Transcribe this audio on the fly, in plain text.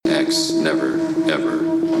X never, ever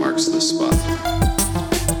marks the spot.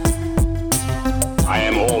 I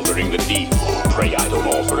am altering the deed. Pray I don't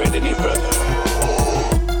alter it any further.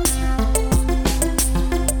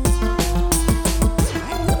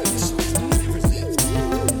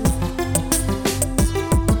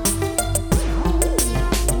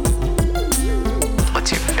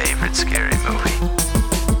 What's your favorite scary movie?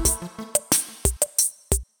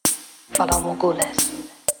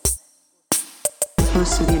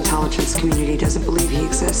 Most of the intelligence community doesn't believe he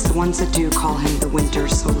exists. The ones that do call him the Winter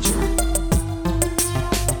Soldier.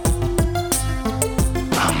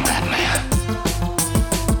 I'm Batman.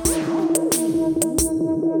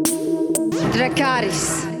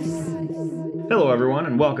 Dracarys. Hello, everyone,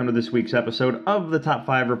 and welcome to this week's episode of the Top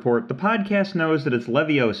 5 Report. The podcast knows that it's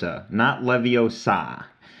Leviosa, not Leviosa.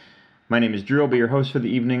 My name is Drew. I'll be your host for the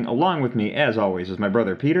evening. Along with me, as always, is my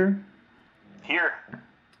brother Peter. Here.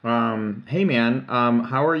 Hey, man.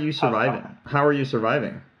 How are you surviving? How are you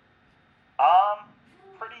surviving?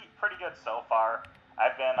 Pretty good so far.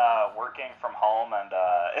 I've been working from home, and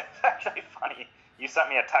it's actually funny. You sent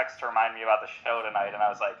me a text to remind me about the show tonight, and I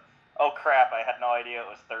was like, oh crap, I had no idea it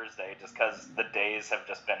was Thursday, just because the days have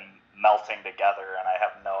just been melting together, and I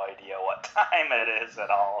have no idea what time it is at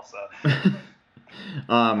all. So,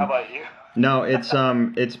 how about you? No, it's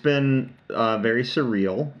been very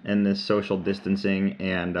surreal in this social distancing,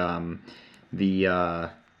 and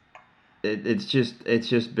it's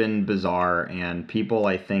just been bizarre. And people,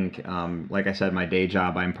 I think, like I said, my day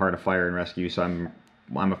job, I'm part of fire and rescue, so I'm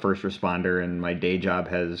a first responder, and my day job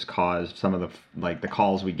has caused some of the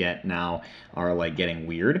calls we get now are like getting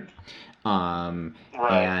weird. Right.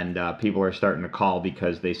 And people are starting to call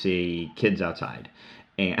because they see kids outside.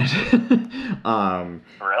 And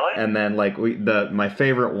really? And then my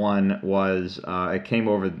favorite one was it came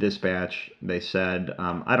over the dispatch. They said,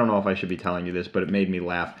 I don't know if I should be telling you this, but it made me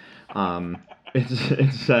laugh.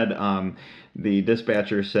 It said the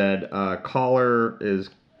dispatcher said caller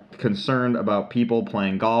is concerned about people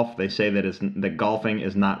playing golf. They say that golfing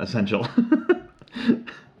is not essential.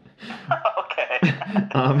 Okay.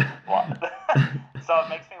 So it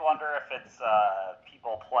makes me wonder if it's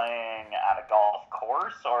people playing on a golf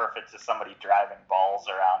course, or if it's just somebody driving balls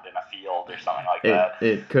around in a field or something like that.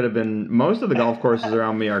 It could have been. Most of the golf courses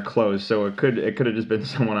around me are closed, so it could have just been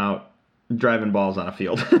someone out driving balls on a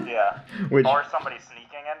field. Yeah. Or somebody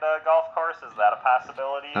sneaking into a golf course. Is that a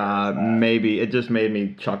possibility? Maybe. It just made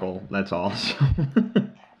me chuckle. That's all. So.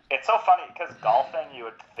 It's so funny because golfing, you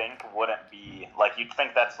would think wouldn't be you'd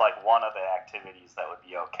think that's like one of the activities that would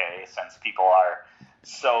be okay since people are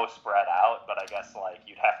so spread out. But I guess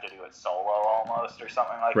you'd have to do it solo almost or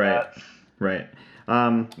something like that. Right.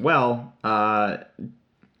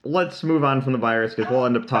 Let's move on from the virus because we'll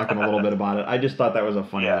end up talking a little bit about it. I just thought that was a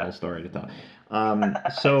funny little story to tell.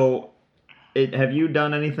 So, have you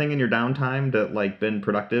done anything in your downtime that been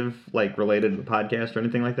productive, related to the podcast or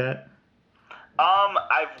anything like that?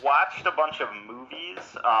 I've watched a bunch of movies.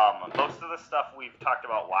 Most of the stuff we've talked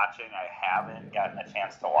about watching, I haven't gotten a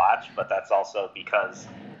chance to watch, but that's also because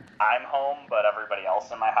I'm home, but everybody else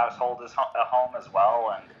in my household is home as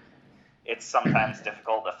well, and it's sometimes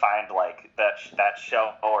difficult to find that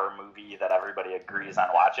show or movie that everybody agrees on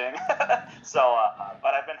watching. So,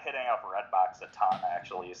 but I've been hitting up Redbox a ton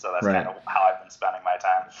actually, so that's kind of how I've been spending my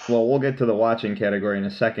time. Well, we'll get to the watching category in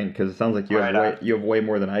a second because it sounds like you have way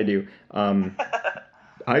more than I do.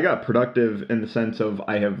 I got productive in the sense of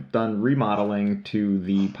I have done remodeling to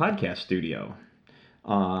the podcast studio.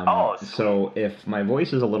 So if my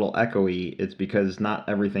voice is a little echoey, it's because not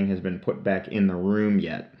everything has been put back in the room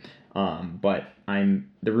yet. But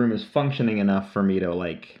the room is functioning enough for me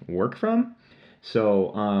to work from.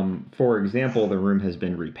 So, for example, the room has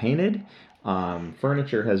been repainted.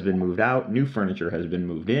 Furniture has been moved out. New furniture has been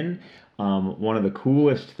moved in. One of the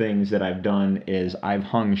coolest things that I've done is I've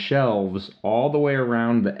hung shelves all the way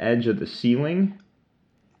around the edge of the ceiling,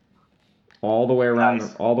 all the way around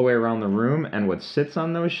the room, and what sits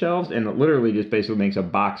on those shelves, and it literally just basically makes a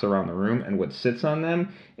box around the room, and what sits on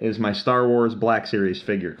them is my Star Wars Black Series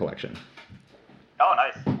figure collection. Oh,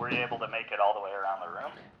 nice. Were you able to make it all the way around the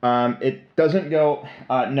room? It doesn't go...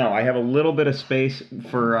 no, I have a little bit of space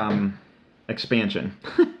for expansion.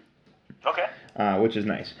 Okay. Which is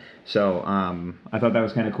nice. So I thought that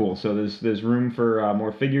was kind of cool. So there's room for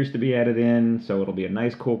more figures to be added in, so it'll be a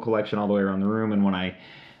nice, cool collection all the way around the room, and when I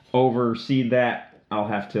oversee that, I'll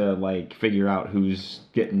have to figure out who's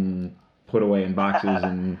getting put away in boxes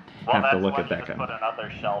and have to look at that kind of. Put another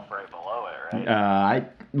shelf right below it, right?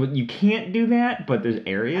 You can't do that, but there's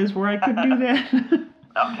areas where I could do that.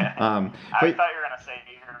 Okay. I thought you were gonna say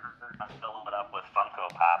you're gonna fill it up with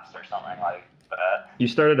Funko Pops or something like bet. You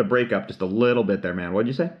started to break up just a little bit there, man. What'd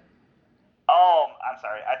you say? Oh, I'm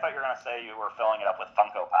sorry. I thought you were going to say you were filling it up with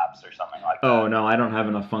Funko Pops or something like that. Oh, no, I don't have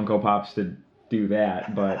enough Funko Pops to do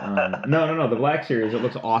that. But no. The Black Series, it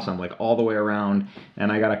looks awesome, like all the way around.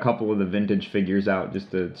 And I got a couple of the vintage figures out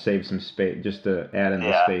just to save some space, just to add in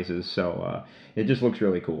the spaces. So it just looks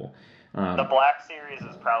really cool. The Black Series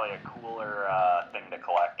is probably a cooler thing to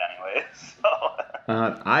collect anyway. So.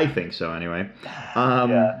 I think so, anyway.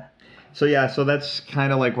 Yeah. So that's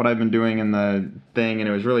kind of like what I've been doing in the thing, and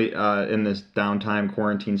it was really in this downtime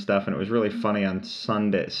quarantine stuff, and it was really funny on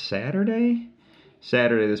Saturday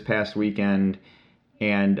this past weekend,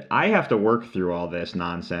 and I have to work through all this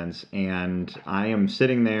nonsense, and I am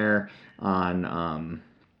sitting there on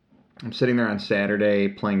Saturday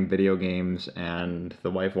playing video games, and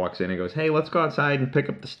the wife walks in and goes, "Hey, let's go outside and pick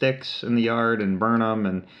up the sticks in the yard and burn them,"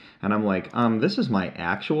 and I'm like, this is my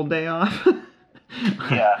actual day off.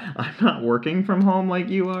 Yeah. I'm not working from home like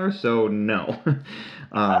you are, so no.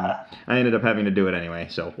 I ended up having to do it anyway,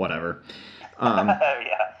 so whatever.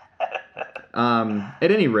 Yeah.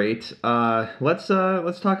 At any rate, let's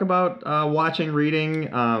talk about watching, reading,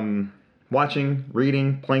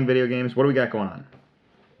 playing video games. What do we got going on?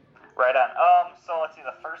 Right on. So let's see.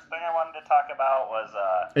 The first thing I wanted to talk about was.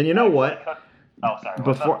 And you know what? Oh,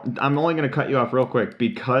 sorry. I'm only going to cut you off real quick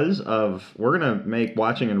because we're going to make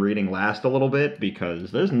watching and reading last a little bit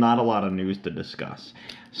because there's not a lot of news to discuss.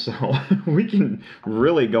 So we can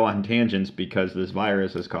really go on tangents because this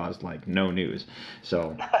virus has caused like no news.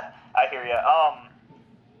 So I hear you.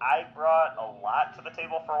 I brought a lot to the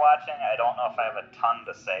table for watching. I don't know if I have a ton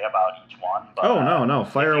to say about each one. But, no,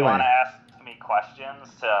 fire away. If you want to ask me questions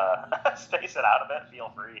to space it out a bit,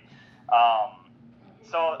 feel free.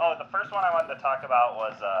 So the first one I wanted to talk about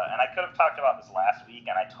was, and I could have talked about this last week,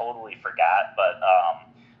 and I totally forgot, but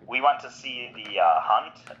we went to see The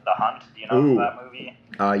Hunt. The Hunt, do you know that movie?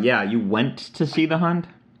 Yeah, you went to see The Hunt?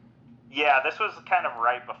 Yeah, this was kind of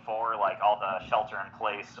right before, like, all the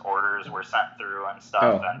shelter-in-place orders were sent through and stuff.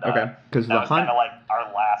 Oh, and, okay. Because that was kind of like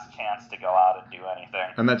our last chance to go out and do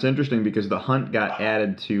anything. And that's interesting because The Hunt got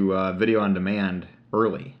added to video on demand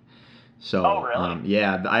early. So, oh, really?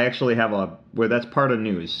 Yeah, I actually have that's part of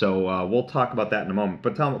news, so we'll talk about that in a moment.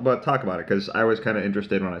 But talk about it, because I was kind of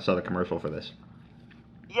interested when I saw the commercial for this.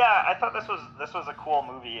 Yeah, I thought this was a cool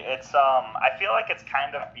movie. It's I feel like it's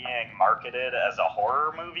kind of being marketed as a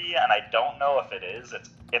horror movie, and I don't know if it is.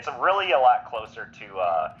 It's really a lot closer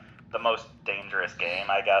to The Most Dangerous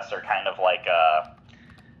Game, I guess, or kind of like a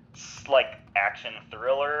action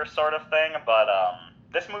thriller sort of thing, but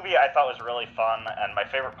this movie I thought was really fun, and my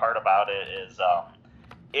favorite part about it is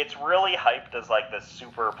it's really hyped as like this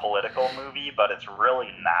super political movie, but it's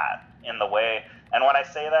really not in the way. And when I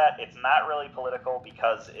say that, it's not really political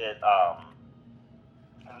because it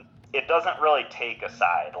doesn't really take a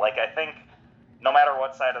side. Like, I think no matter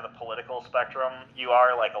what side of the political spectrum you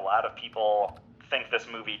are, like, a lot of people think this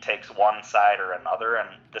movie takes one side or another, and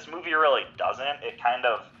this movie really doesn't. It kind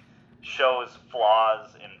of shows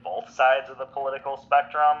flaws in both sides of the political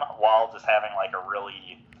spectrum while just having like a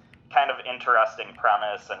really kind of interesting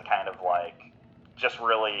premise and kind of like just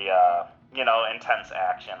really intense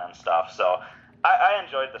action and stuff. So I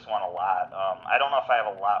enjoyed this one a lot. I don't know if I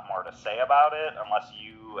have a lot more to say about it unless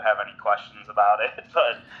you have any questions about it,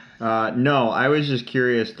 but no, I was just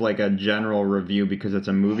curious, like a general review, because it's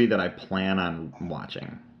a movie that I plan on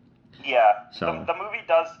watching. Yeah, so the movie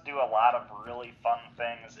does do a lot of really fun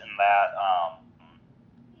things in that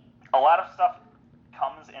a lot of stuff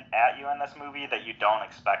comes at you in this movie that you don't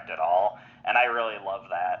expect at all, and I really love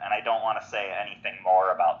that, and I don't want to say anything more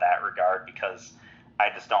about that regard because I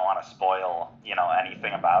just don't want to spoil,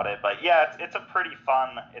 anything about it. But yeah, it's a pretty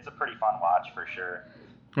fun watch for sure.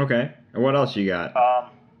 Okay, and what else you got?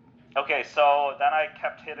 Okay, so then I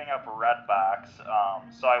kept hitting up Redbox.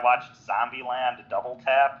 So I watched Zombieland Double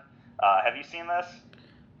Tap. Have you seen this?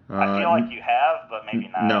 I feel like you have, but maybe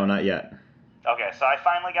not. No, not yet. Okay, so I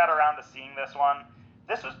finally got around to seeing this one.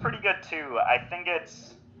 This was pretty good too. I think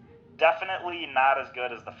it's definitely not as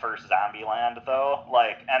good as the first Zombieland though.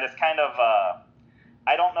 And it's kind of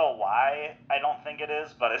I don't know why I don't think it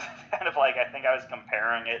is, but it's kind of like I think I was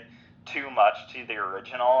comparing it too much to the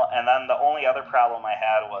original. And then the only other problem I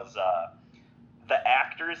had was the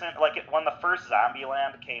actors when the first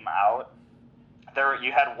Zombieland came out,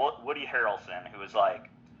 you had Woody Harrelson, who was like,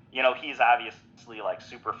 he's obviously like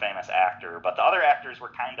super famous actor, but the other actors were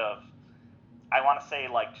kind of, I want to say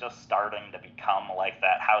like just starting to become like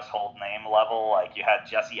that household name level. Like you had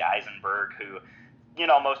Jesse Eisenberg, who,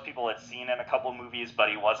 most people had seen in a couple movies, but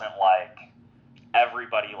he wasn't like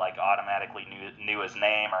everybody like automatically knew his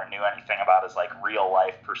name or knew anything about his like real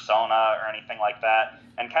life persona or anything like that.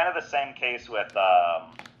 And kind of the same case with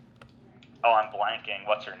I'm blanking.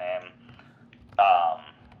 What's her name?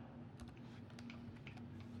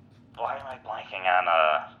 Why am I blanking on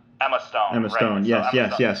Emma Stone? Emma Stone. Right?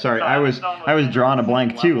 Yes. Sorry, So I was drawing a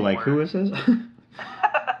blank too. Like, where, who is this?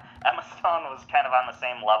 Emma Stone was kind of on the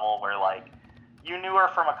same level where like you knew her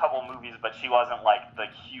from a couple movies, but she wasn't like the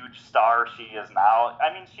huge star she is now.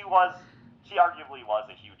 I mean, she arguably was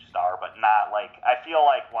a huge star, but not like, I feel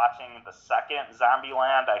like watching the second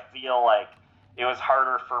Zombieland, I feel like it was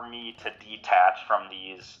harder for me to detach from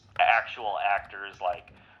these actual actors,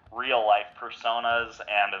 like real life personas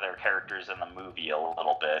and their characters in the movie a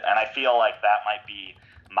little bit. And I feel like that might be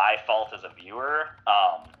my fault as a viewer.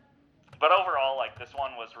 But overall, like, this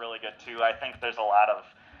one was really good too. I think there's a lot of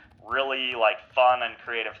really like fun and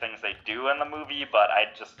creative things they do in the movie, but I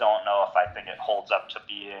just don't know if I think it holds up to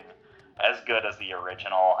being as good as the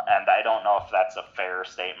original. And I don't know if that's a fair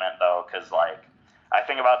statement though, because like I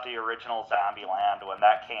think about the original Zombieland, when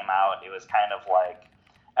that came out, it was kind of like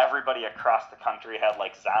everybody across the country had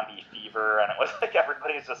like zombie fever, and it was like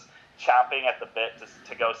everybody's just chomping at the bit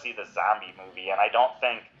to go see the zombie movie. And I don't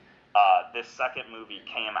think this second movie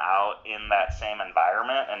came out in that same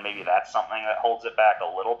environment, and maybe that's something that holds it back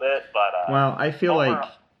a little bit. But well, I feel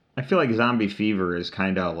like zombie fever is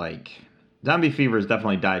kind of like, zombie fever has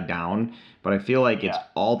definitely died down, but I feel like it's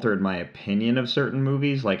altered my opinion of certain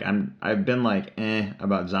movies. Like I've been like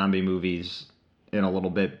about zombie movies in a little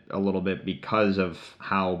bit because of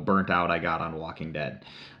how burnt out I got on Walking Dead.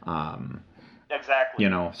 Exactly. You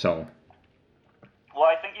know, so. Well,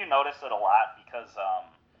 I think you notice it a lot because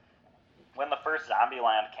when the first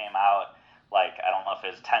Zombieland came out, like, I don't know if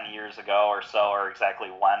it was 10 years ago or so, or exactly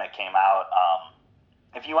when it came out,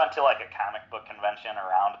 if you went to like a comic book convention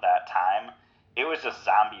around that time, it was just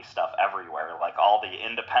zombie stuff everywhere. Like all the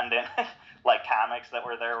independent like comics that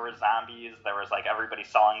were there were zombies. There was like everybody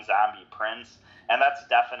selling zombie prints, and that's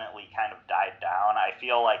definitely kind of died down. I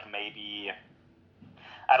feel like maybe,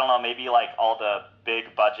 I don't know, maybe like all the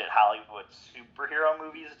big budget Hollywood superhero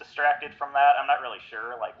movies distracted from that. I'm not really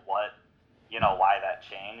sure like what, why that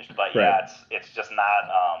changed, but yeah, it's just not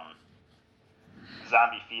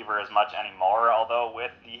zombie fever as much anymore. Although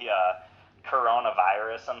with the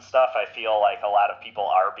coronavirus and stuff, I feel like a lot of people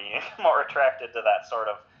are being more attracted to that sort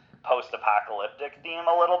of post-apocalyptic theme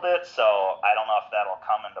a little bit, so I don't know if that'll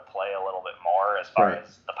come into play a little bit more as far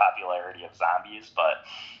as the popularity of zombies, but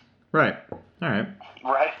Right. All right.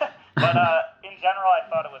 Right. But in general, I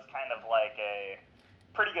thought it was kind of like a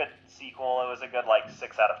pretty good sequel. It was a good, like,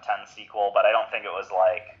 6 out of 10 sequel, but I don't think it was,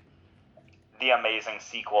 like, the amazing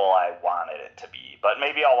sequel I wanted it to be. But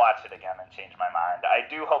maybe I'll watch it again and change my mind. I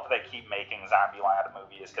do hope they keep making Zombieland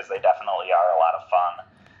movies, because they definitely are a lot of fun.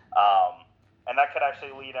 And that could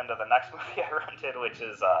actually lead into the next movie I rented, which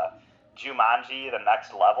is Jumanji: The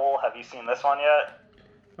Next Level. Have you seen this one yet?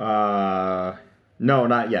 No,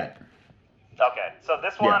 not yet. Okay, so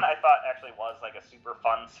this one I thought actually was like a super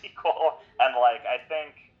fun sequel, and like I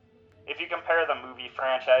think if you compare the movie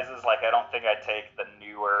franchises, like I don't think I'd take the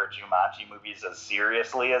newer Jumanji movies as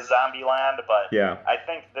seriously as Zombieland, but I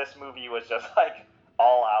think this movie was just like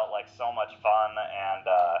all out, like so much fun, and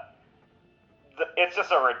it's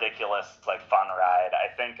just a ridiculous like fun ride.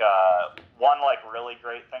 I think one like really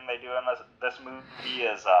great thing they do in this movie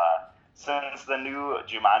is since the new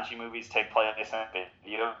Jumanji movies take place in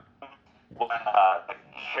video, when the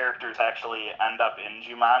characters actually end up in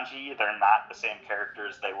Jumanji, they're not the same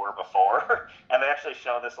characters they were before. And they actually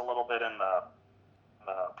show this a little bit in the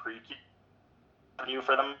preview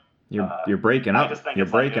for them. You're breaking up. You're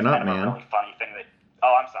breaking up, man. A really funny thing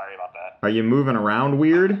I'm sorry about that. Are you moving around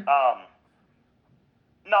weird? No,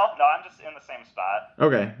 I'm just in the same spot.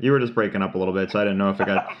 Okay, you were just breaking up a little bit, so I didn't know if it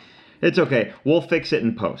got... It's okay. We'll fix it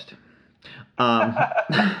in post.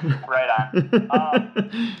 Right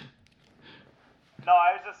on. No,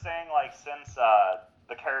 I was just saying, like, since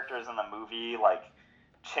the characters in the movie, like,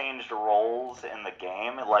 changed roles in the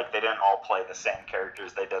game, like, they didn't all play the same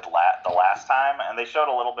characters they did the last time, and they showed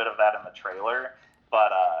a little bit of that in the trailer,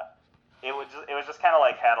 but it was just kind of,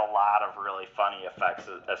 like, had a lot of really funny effects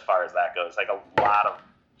as far as that goes. Like, a lot of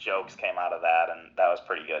jokes came out of that, and that was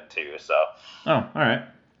pretty good, too, so. Oh, all right.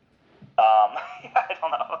 I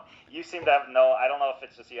don't know. you seem to have no. I don't know if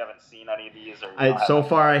it's just you haven't seen any of these or. So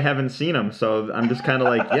far, I haven't seen them, so I'm just kind of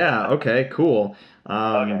like, yeah, okay, cool.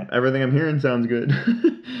 Okay. Everything I'm hearing sounds good.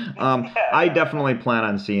 I definitely plan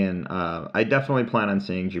on seeing. I definitely plan on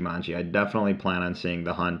seeing Jumanji. I definitely plan on seeing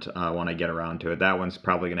The Hunt when I get around to it. That one's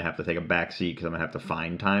probably gonna have to take a back seat because I'm gonna have to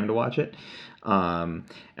find time to watch it. And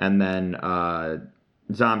then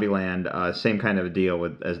Zombieland, same kind of a deal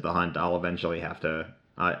as The Hunt. I'll eventually have to.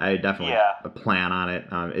 I definitely plan on it.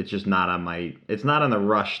 It's just not on my. It's not on the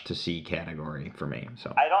rush to see category for me.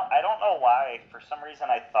 So I don't know why. For some reason,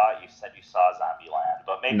 I thought you said you saw Zombieland,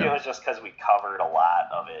 but maybe it was just because we covered a lot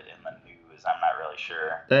of it in the news. I'm not really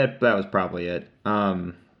sure. That was probably it.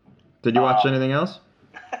 Did you watch anything else?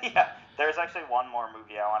 Yeah, there's actually one more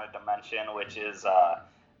movie I wanted to mention, which is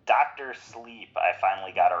Dr. Sleep. I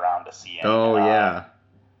finally got around to seeing. Oh yeah.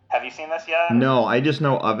 Have you seen this yet? No, I just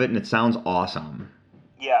know of it, and it sounds awesome.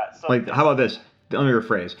 Yeah. So how about this? Let me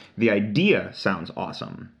rephrase. The idea sounds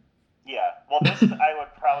awesome. Yeah. Well, this I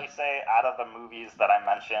would probably say out of the movies that I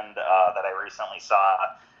mentioned that I recently saw,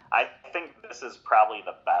 I think this is probably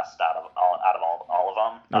the best out of all of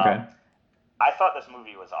them. Okay. I thought this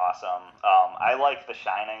movie was awesome. I like The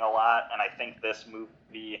Shining a lot, and I think this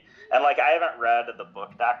movie, and like I haven't read the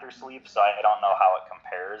book Dr. Sleep, so I don't know how it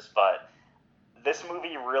compares, but this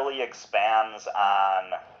movie really expands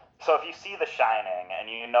on. So if you see The Shining and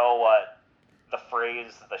you know what the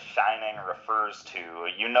phrase The Shining refers to,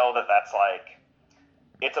 you know that that's like,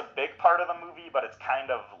 it's a big part of the movie, but it's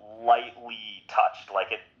kind of lightly touched. Like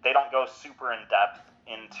they don't go super in depth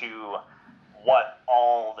into what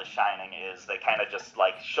all The Shining is. They kind of just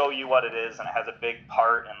like show you what it is, and it has a big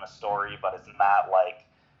part in the story, but it's not like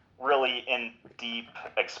really in deep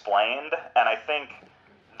explained. And I think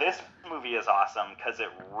this movie is awesome because it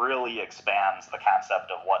really expands the concept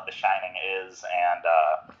of what The Shining is and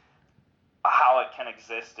how it can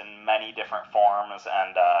exist in many different forms,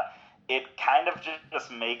 and it kind of just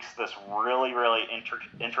makes this really, really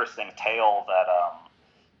interesting tale that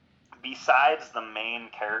besides the main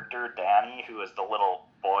character, Danny, who is the little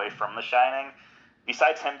boy from The Shining,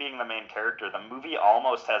 besides him being the main character, the movie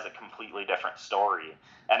almost has a completely different story,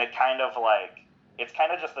 and it's kind of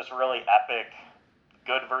just this really epic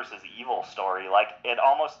good versus evil story. Like, it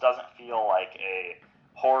almost doesn't feel like a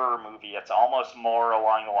horror movie. It's almost more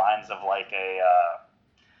along the lines of like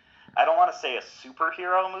I don't want to say a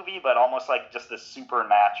superhero movie, but almost like just this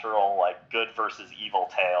supernatural, like good versus evil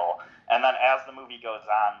tale. And then as the movie goes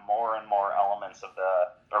on, more and more elements of the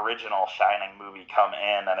original Shining movie come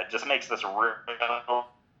in, and it just makes this real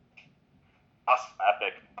awesome,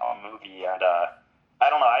 epic movie. And I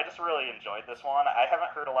don't know, I just really enjoyed this one. I haven't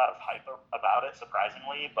heard a lot of hype about it,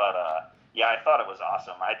 surprisingly, but yeah, I thought it was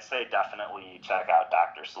awesome. I'd say definitely check out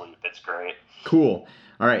Dr. Sleep. It's great. Cool.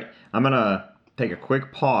 All right, I'm going to take a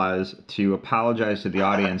quick pause to apologize to the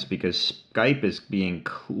audience because Skype is being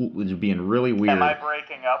really weird. Am I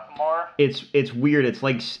breaking up more? It's weird. It's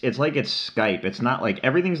like it's Skype. It's not like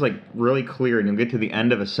everything's like really clear, and you'll get to the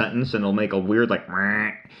end of a sentence and it'll make a weird like,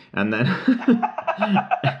 and then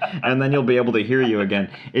and then you'll be able to hear you again.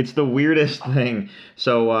 It's the weirdest thing.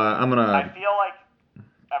 So I feel like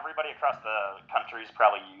everybody across the country is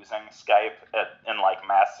probably using Skype in like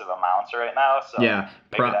massive amounts right now. So yeah,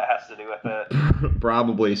 maybe that has to do with it.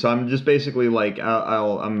 Probably. So I'm just basically like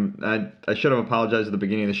I should have apologized at the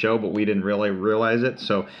beginning of the show, but we didn't really realize it.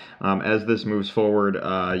 So as this moves forward,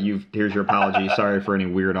 here's your apology. Sorry for any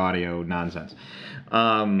weird audio nonsense.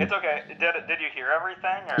 It's okay. Did you hear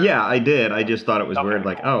everything? Or? Yeah, I did. I just thought it was weird.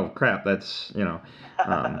 Cool. Like, oh crap, that's it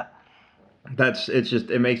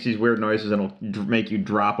makes these weird noises and it'll make you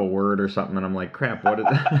drop a word or something, and I'm like, crap, what is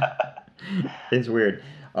that? It's weird.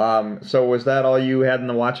 So was that all you had in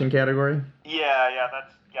the watching category? Yeah,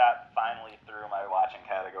 that's got finally through my watching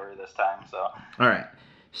category this time, so. All right.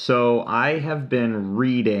 So I have been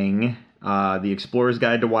reading The Explorer's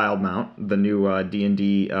Guide to Wildemount, the new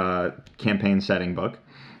D&D campaign setting book,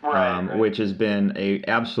 right. Which has been a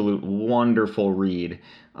absolute wonderful read.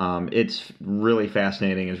 It's really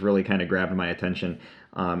fascinating. It's really kind of grabbed my attention,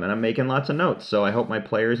 and I'm making lots of notes, so I hope my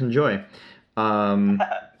players enjoy.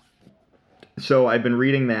 So I've been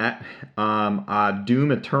reading that.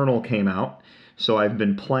 Doom Eternal came out, so I've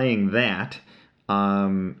been playing that.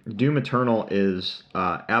 Doom Eternal is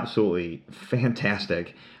absolutely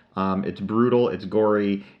fantastic. It's brutal, it's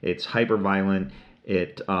gory, it's hyper violent,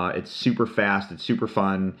 it's super fast, it's super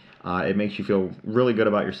fun. It makes you feel really good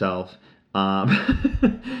about yourself. I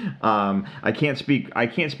can't speak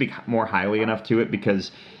more highly enough to it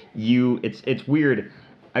because it's weird.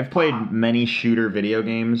 I've played many shooter video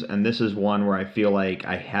games, and this is one where I feel like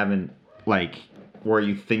I haven't where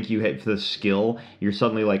you think you hit the skill, you're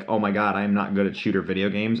suddenly like, oh my god, I'm not good at shooter video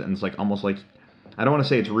games, and it's like almost like, I don't want to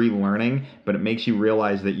say it's relearning, but it makes you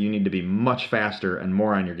realize that you need to be much faster and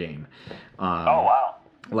more on your game. Oh wow.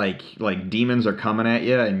 Like demons are coming at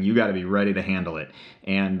you, and you got to be ready to handle it.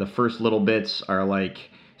 And the first little bits are like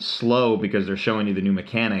slow because they're showing you the new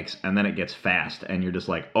mechanics, and then it gets fast, and you're just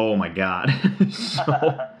like, oh my god.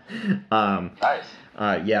 So, nice.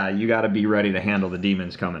 Yeah, you got to be ready to handle the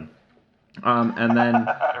demons coming. And then,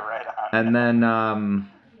 Right on. and then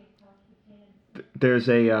there's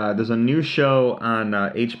a new show on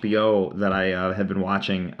HBO that I have been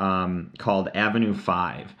watching called Avenue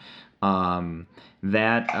 5.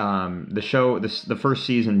 The first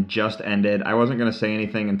season just ended. I wasn't going to say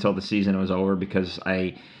anything until the season was over because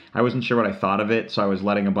I wasn't sure what I thought of it, so I was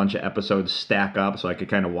letting a bunch of episodes stack up so I could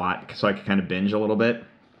kind of watch, so I could kind of binge a little bit.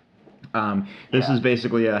 This is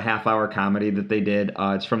basically a half-hour comedy that they did.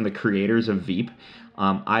 It's from the creators of Veep.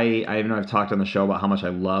 I know I've talked on the show about how much I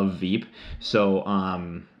love Veep, so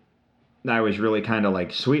I was really kind of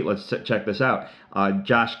like, sweet, let's check this out.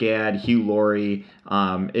 Josh Gad, Hugh Laurie,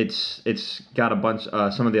 it's got a bunch,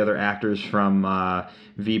 some of the other actors from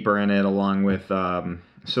Veep are in it, along with one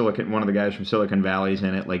of the guys from Silicon Valley's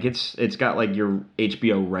in it. Like it's got like your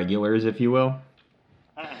HBO regulars, if you will.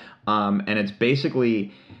 And it's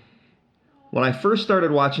basically, when I first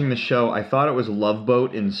started watching the show, I thought it was Love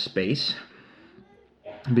Boat in space.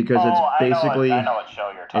 Because it's basically, I know what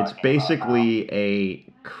show you're talking it's basically a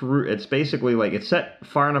crew. It's basically like, it's set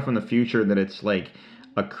far enough in the future that it's like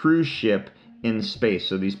a cruise ship in space.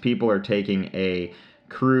 So these people are taking a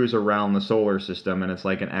cruise around the solar system, and it's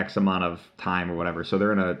like an X amount of time or whatever. So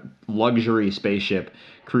they're in a luxury spaceship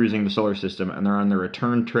cruising the solar system, and they're on their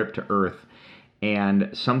return trip to Earth.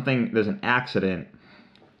 And there's an accident,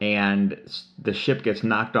 and the ship gets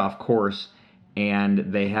knocked off course.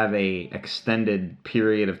 And they have a extended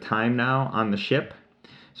period of time now on the ship.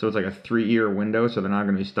 So it's like a 3-year window, so they're not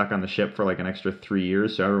going to be stuck on the ship for like an extra 3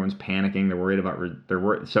 years. So everyone's panicking. They're worried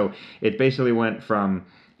about So it basically went from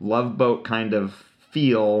Love Boat kind of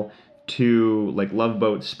feel to like Love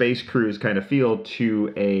Boat space cruise kind of feel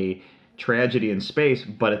to a tragedy in space.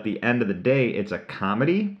 But at the end of the day, it's a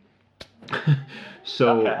comedy.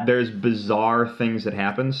 So there's bizarre things that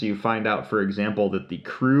happen. So you find out, for example, that the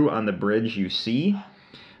crew on the bridge you see,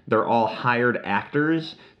 they're all hired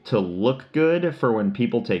actors to look good for when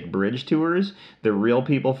people take bridge tours. The real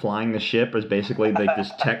people flying the ship is basically like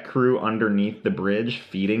this tech crew underneath the bridge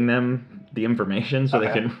feeding them the information so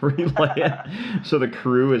they can relay it. So the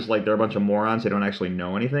crew is like, they're a bunch of morons. They don't actually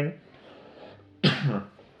know anything.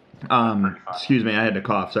 Excuse me, I had to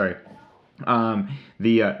cough, sorry.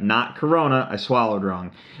 Not Corona, I swallowed wrong.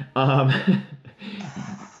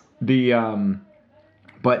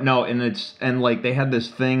 But no, and like they had this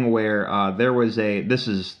thing where there was this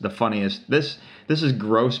is the funniest. This is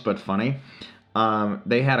gross but funny.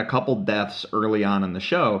 They had a couple deaths early on in the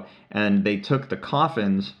show, and they took the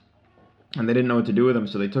coffins, and they didn't know what to do with them,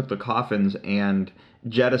 so they took the coffins and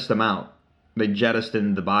jettisoned them out. They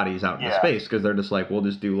jettisoned the bodies out into space because they're just like, we'll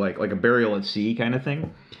just do like a burial at sea kind of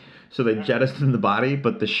thing. So they jettisoned the body,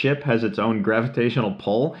 but the ship has its own gravitational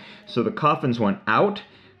pull. So the coffins went out,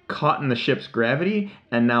 caught in the ship's gravity,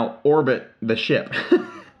 and now orbit the ship.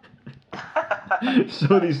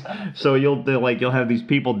 So you'll have these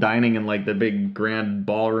people dining in like the big grand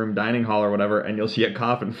ballroom dining hall or whatever, and you'll see a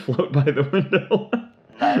coffin float by the window.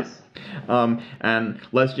 Nice. And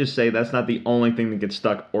let's just say that's not the only thing that gets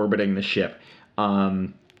stuck orbiting the ship.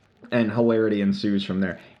 And hilarity ensues from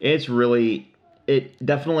there. It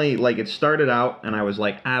definitely, like, it started out, and I was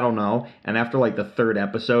like, I don't know. And after, like, the third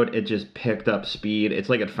episode, it just picked up speed. It's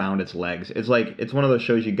like it found its legs. It's like, it's one of those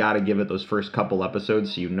shows you got to give it those first couple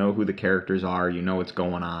episodes so you know who the characters are, you know what's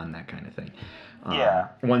going on, that kind of thing.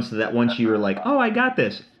 Once you're like, oh, I got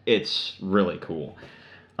this, it's really cool.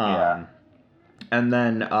 And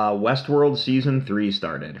then Westworld Season 3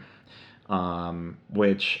 started,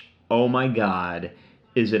 which, oh my god,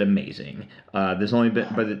 is it amazing. There's only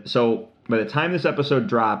been, by the time this episode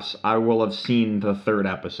drops, I will have seen the third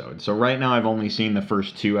episode. So right now I've only seen the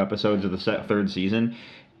first 2 episodes of the third season.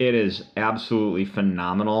 It is absolutely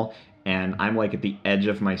phenomenal, and I'm like at the edge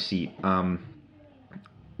of my seat.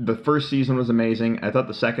 The first season was amazing. I thought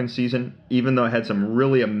the second season, even though it had some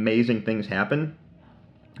really amazing things happen,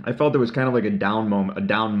 I felt there was kind of like a down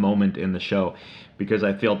moment in the show because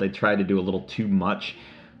I felt they tried to do a little too much.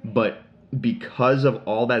 But because of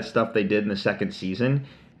all that stuff they did in the second season,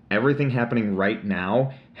 everything happening right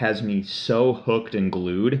now has me so hooked and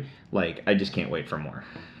glued, like, I just can't wait for more.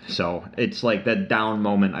 So it's like that down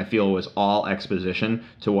moment I feel was all exposition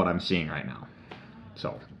to what I'm seeing right now.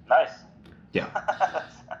 So nice. Yeah.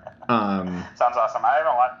 Sounds awesome. I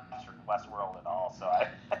haven't watched Westworld at all, so I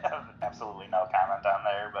have absolutely no comment on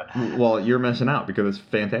there. But well, you're missing out because it's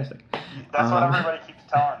fantastic. That's what everybody keeps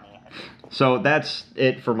telling me. So that's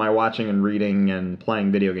it for my watching and reading and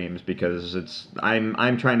playing video games because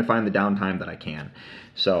I'm trying to find the downtime that I can.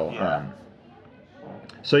 So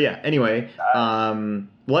anyway,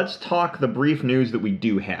 let's talk the brief news that we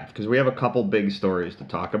do have because we have a couple big stories to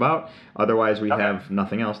talk about. Otherwise, we have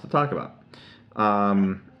nothing else to talk about.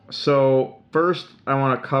 So first, I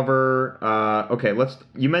want to cover.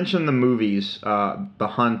 You mentioned the movies. The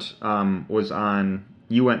Hunt was on.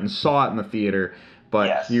 You went and saw it in the theater. But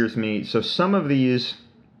yes. Here's me. So some of these,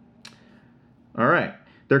 all right,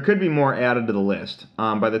 there could be more added to the list.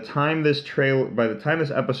 By the time this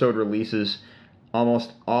episode releases,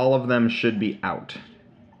 almost all of them should be out.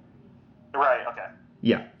 Right. Okay.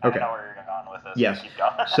 Yeah. Okay. I know where you're going with this. Yes. Keep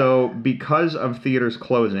going. So because of theaters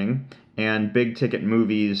closing and big ticket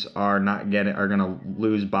movies are going to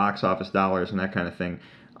lose box office dollars and that kind of thing.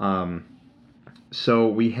 So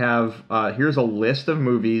we have, here's a list of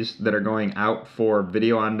movies that are going out for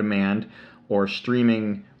video on demand or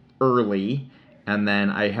streaming early, and then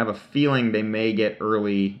I have a feeling they may get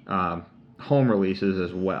early home releases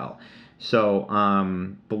as well. So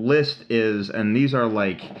the list is, and these are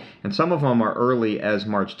and some of them are early as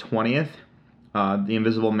March 20th, The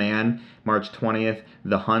Invisible Man, March 20th,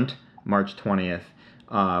 The Hunt, March 20th,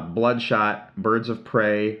 Bloodshot, Birds of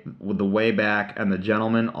Prey, The Way Back, and The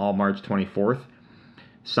Gentleman, all March 24th.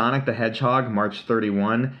 Sonic the Hedgehog, March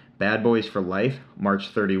 31. Bad Boys for Life, March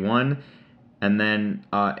 31. And then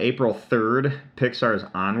April 3rd, Pixar's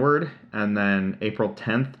Onward. And then April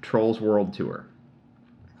 10th, Trolls World Tour.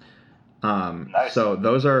 Nice. So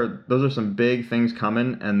those are some big things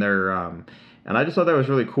coming, and they're and I just thought that was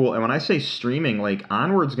really cool. And when I say streaming,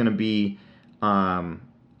 Onward's going to be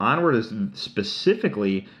Onward is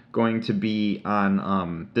specifically going to be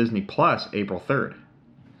on Disney Plus April 3rd.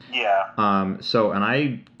 Yeah. I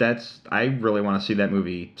really want to see that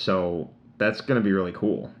movie. So that's going to be really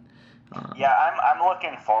cool. Yeah, I'm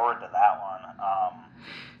looking forward to that one.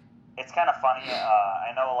 It's kind of funny.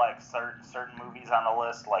 I know certain movies on the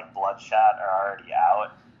list, like Bloodshot, are already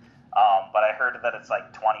out. But I heard that it's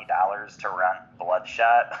 $20 to rent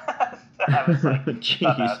Bloodshot. I was thought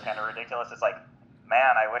that was kind of ridiculous. It's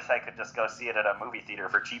man, I wish I could just go see it at a movie theater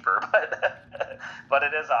for cheaper. But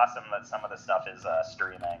it is awesome that some of the stuff is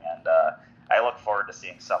streaming, and I look forward to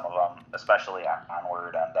seeing some of them, especially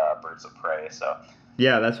Onward and Birds of Prey. So.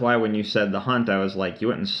 Yeah, that's why when you said The Hunt, I was like, you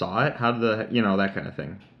went and saw it? How did that kind of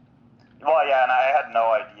thing? Well, yeah, and I had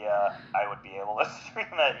no idea I would be able to stream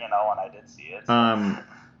it, when I did see it. So.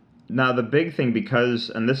 Now, the big thing,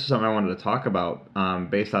 and this is something I wanted to talk about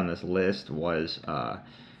based on this list, was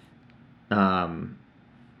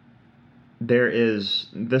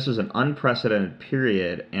this is an unprecedented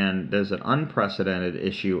period, and there's an unprecedented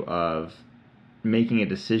issue of making a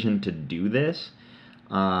decision to do this.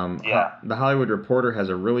 The Hollywood Reporter has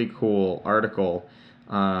a really cool article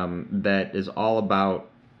that is all about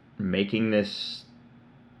making these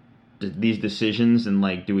decisions, and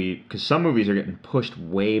because some movies are getting pushed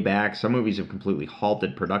way back. Some movies have completely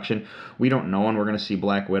halted production. We don't know when we're going to see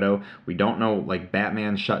Black Widow. We don't know,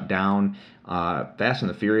 Batman shut down. Fast and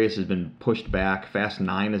the Furious has been pushed back. Fast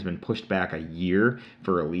 9 has been pushed back a year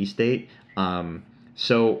for release date.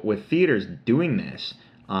 So with theaters doing this,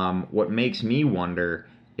 what makes me wonder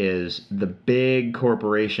is the big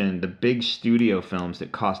corporation, the big studio films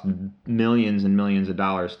that cost millions and millions of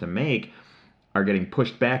dollars to make are getting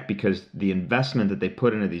pushed back because the investment that they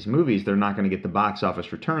put into these movies, they're not going to get the box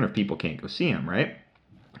office return if people can't go see them, right?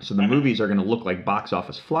 So the movies are going to look like box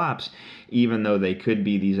office flops, even though they could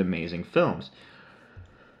be these amazing films.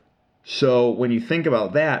 So when you think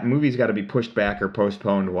about that, movies got to be pushed back or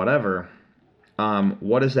postponed, whatever.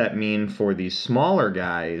 What does that mean for these smaller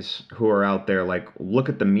guys who are out there? Look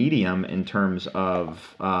at the medium in terms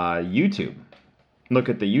of YouTube. Look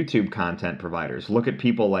at the YouTube content providers. Look at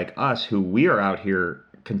people like us who we are out here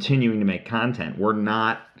continuing to make content. We're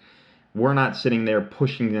not sitting there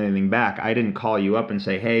pushing anything back. I didn't call you up and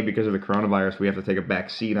say, hey, because of the coronavirus, we have to take a back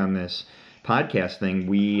seat on this podcast thing.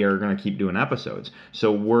 We are going to keep doing episodes.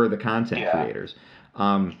 So we're the content creators.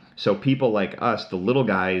 So people like us, the little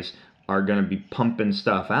guys, are going to be pumping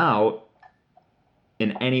stuff out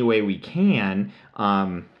in any way we can.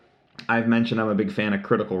 I've mentioned I'm a big fan of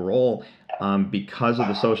Critical Role. Because of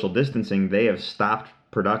the social distancing, they have stopped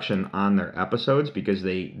production on their episodes because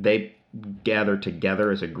they gather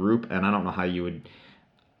together as a group, and I don't know how you would...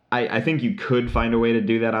 I think you could find a way to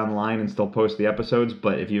do that online and still post the episodes,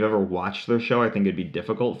 but if you've ever watched their show, I think it'd be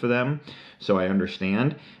difficult for them, so I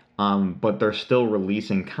understand. but they're still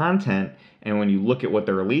releasing content. And when you look at what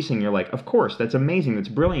they're releasing, you're like, of course, that's amazing, that's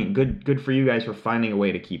brilliant, good for you guys for finding a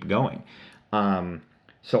way to keep going.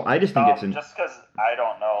 So I just think just because I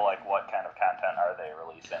don't know like what kind of content are they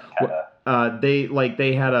releasing?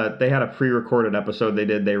 They had a pre-recorded episode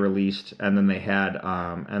they released, and then they had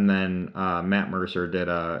Matt Mercer did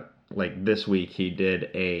this week he did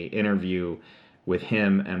a interview with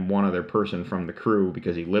him and one other person from the crew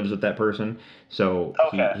because he lives with that person. So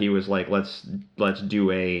he was like, let's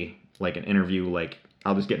do an interview, like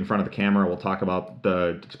I'll just get in front of the camera, we'll talk about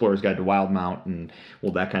the Explorer's Guide to Wildemount and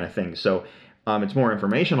that kind of thing. So it's more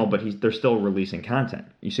informational, but they're still releasing content.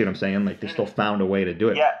 You see what I'm saying? Like they still found a way to do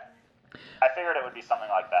it. Yeah, I figured it would be something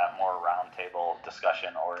like that, more roundtable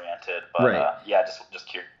discussion oriented. But right. Just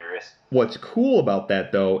curious. What's cool about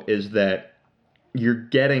that though is that you're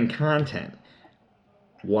getting content.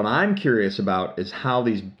 What I'm curious about is how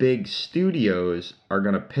these big studios are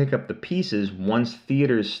going to pick up the pieces once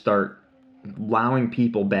theaters start allowing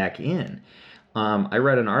people back in. I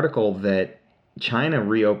read an article that China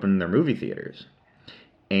reopened their movie theaters,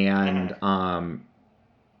 and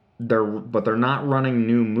they're not running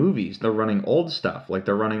new movies. They're running old stuff. Like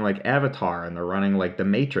they're running like Avatar, and they're running like The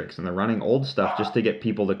Matrix, and they're running old stuff just to get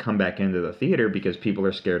people to come back into the theater because people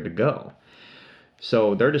are scared to go.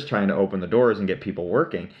 So they're just trying to open the doors and get people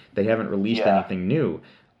working. They haven't released anything new.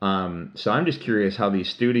 So I'm just curious how these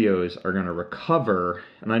studios are going to recover.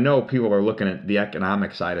 And I know people are looking at the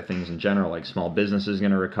economic side of things in general, like small business is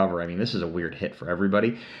going to recover. I mean, this is a weird hit for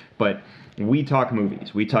everybody. But we talk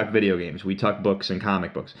movies, we talk video games, we talk books and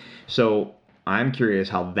comic books. So I'm curious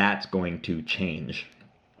how that's going to change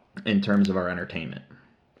in terms of our entertainment.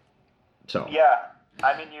 So yeah.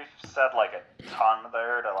 I mean, you said like a ton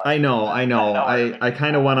there. I know. I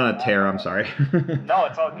kind of went on a tear. I'm sorry. No,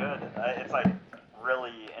 it's all good. It's like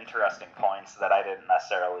really interesting points that I didn't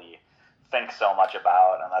necessarily think so much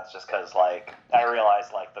about, and that's just because like I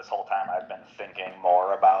realized like this whole time I've been thinking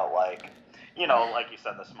more about like, you know, like you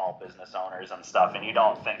said, the small business owners and stuff, and you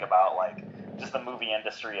don't think about like just the movie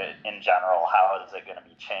industry in general. How is it going to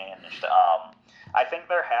be changed? I think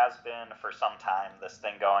there has been for some time this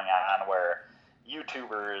thing going on where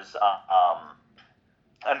YouTubers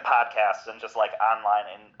and podcasts and just like online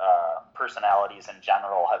personalities in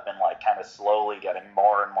general have been like kind of slowly getting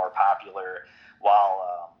more and more popular,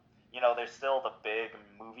 while you know, there's still the big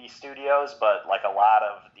movie studios, but like a lot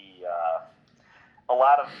of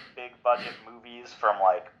big budget movies from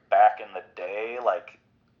like back in the day, like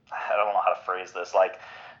I don't know how to phrase this, like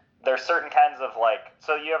there's certain kinds of like,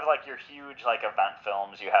 so you have like your huge like event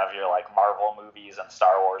films, you have your like Marvel movies and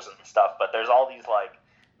Star Wars and stuff, but there's all these like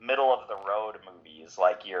middle of the road movies,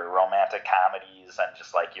 like your romantic comedies and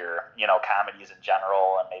just like your, you know, comedies in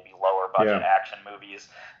general and maybe lower budget action movies.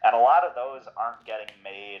 And a lot of those aren't getting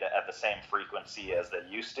made at the same frequency as they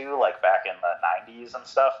used to, like back in the 90s and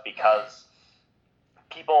stuff, because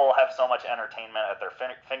people have so much entertainment at their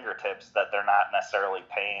fingertips that they're not necessarily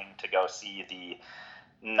paying to go see the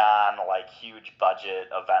like huge budget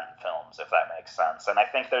event films, if that makes sense. And I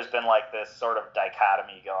think there's been like this sort of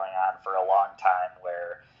dichotomy going on for a long time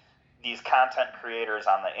where these content creators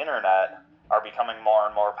on the internet are becoming more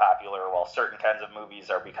and more popular while certain kinds of movies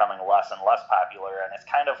are becoming less and less popular. And it's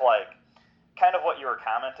kind of what you were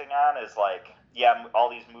commenting on is like, yeah, all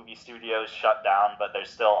these movie studios shut down, but there's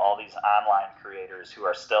still all these online creators who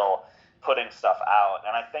are still putting stuff out.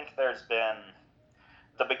 And I think there's been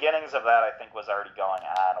the beginnings of that, I think, was already going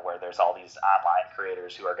on, where there's all these online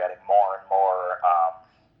creators who are getting more and more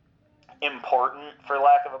important, for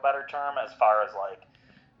lack of a better term, as far as like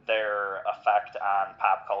their effect on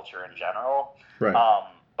pop culture in general. Right.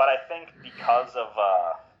 But I think because of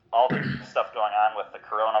all the stuff going on with the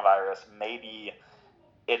coronavirus, maybe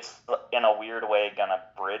it's in a weird way gonna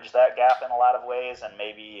bridge that gap in a lot of ways, and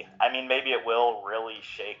maybe it will really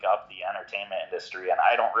shake up the entertainment industry, and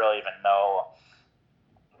I don't really even know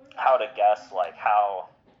how to guess like how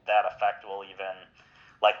that effect will even,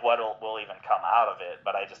 like what will even come out of it.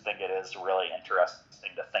 But I just think it is really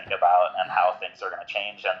interesting to think about and how things are going to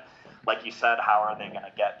change. And like you said, how are they going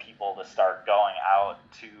to get people to start going out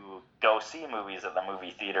to go see movies at the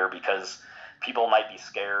movie theater, because people might be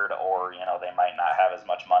scared, or, you know, they might not have as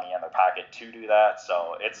much money in their pocket to do that.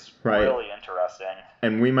 So it's really interesting.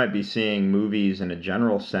 And we might be seeing movies in a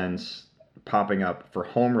general sense popping up for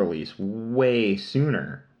home release way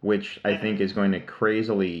sooner, which I think is going to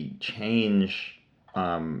crazily change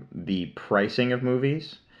the pricing of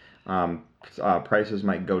movies. Prices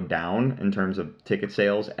might go down in terms of ticket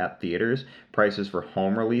sales at theaters. Prices for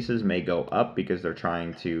home releases may go up because they're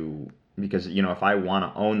trying to, because, you know, if I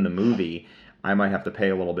want to own the movie, I might have to pay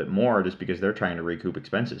a little bit more just because they're trying to recoup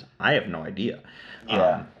expenses. I have no idea.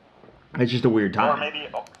 Yeah. It's just a weird time. Or maybe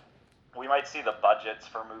we might see the budgets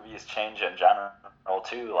for movies change in general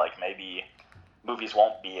too. Like maybe movies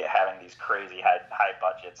won't be having these crazy high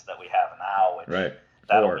budgets that we have now, which right.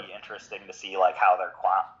 that'll be interesting to see, like how their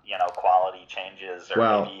quality changes,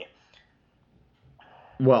 or maybe.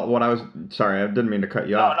 Well, sorry, I didn't mean to cut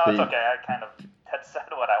you off. No, it's okay. I kind of had said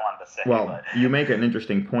what I wanted to say. Well, you make an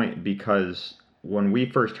interesting point, because when we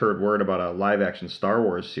first heard word about a live-action Star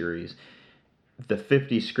Wars series, the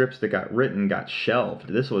 50 scripts that got written got shelved.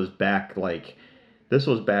 This was back in like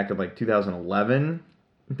 2011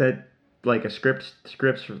 that like scripts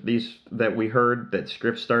these that we heard that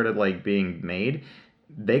scripts started like being made.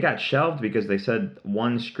 They got shelved because they said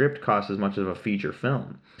one script costs as much as a feature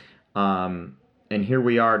film. And here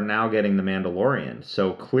we are now getting The Mandalorian.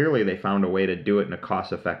 So clearly they found a way to do it in a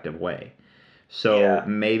cost-effective way. So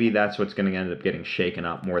maybe that's what's going to end up getting shaken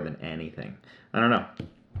up more than anything. I don't know.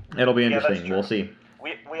 It'll be interesting. We'll see.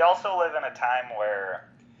 We also live in a time where,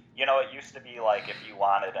 it used to be like if you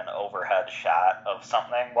wanted an overhead shot of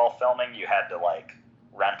something while filming, you had to like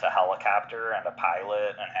rent a helicopter and a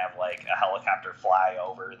pilot and have like a helicopter fly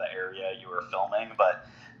over the area you were filming. But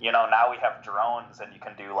now we have drones and you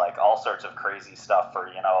can do like all sorts of crazy stuff for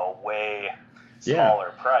a way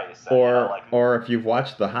smaller price. And, or if you've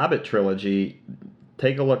watched the Hobbit trilogy,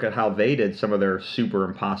 take a look at how they did some of their super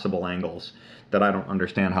impossible angles that I don't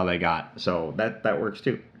understand how they got. So that works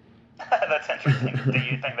too. That's interesting. Do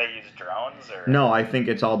you think they use drones or? No, I think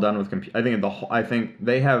it's all done with computer. I think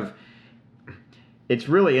they have. It's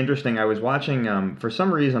really interesting. I was watching. For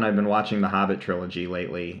some reason, I've been watching the Hobbit trilogy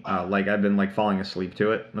lately. Like I've been like falling asleep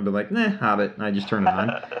to it. I've been like, Hobbit, and I just turn it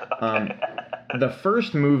on. The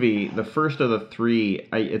first movie, the first of the three,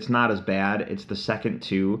 it's not as bad. It's the second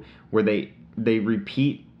two where they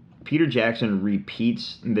repeat. Peter Jackson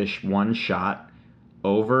repeats this one shot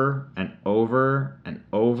over and over and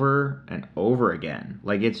over and over again.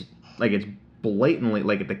 Like it's blatantly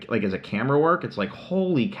like as a camera work, it's like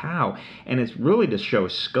holy cow, and it's really to show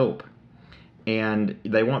scope. And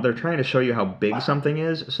they're trying to show you how big something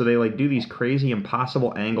is, so they like do these crazy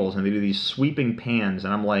impossible angles and they do these sweeping pans,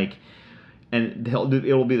 and I'm like, and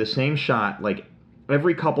it'll be the same shot like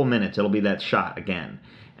every couple minutes. It'll be that shot again.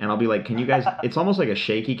 And I'll be like, can you guys, it's almost like a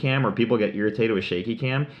shaky cam, or people get irritated with shaky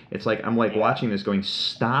cam. It's like, I'm like watching this going,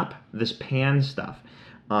 stop this pan stuff.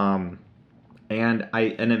 And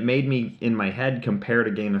it made me, in my head, compare to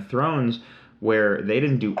Game of Thrones, where they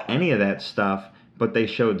didn't do any of that stuff, but they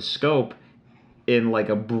showed scope in like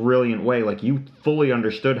a brilliant way. Like you fully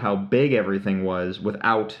understood how big everything was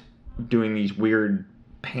without doing these weird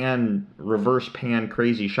reverse pan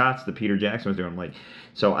crazy shots that Peter Jackson was doing. Like,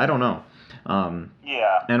 so I don't know.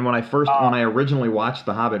 And when I originally watched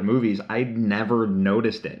the Hobbit movies, I never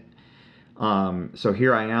noticed it. So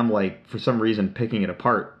here I am, like, for some reason, picking it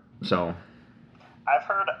apart. So I've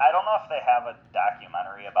heard, I don't know if they have a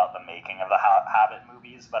documentary about the making of the Hobbit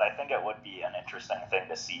movies, but I think it would be an interesting thing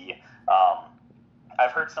to see.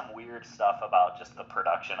 I've heard some weird stuff about just the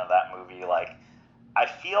production of that movie. Like, I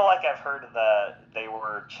feel like I've heard that they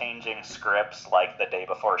were changing scripts like the day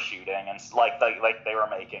before shooting, and like they were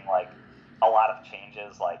making like a lot of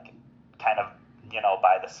changes, like kind of,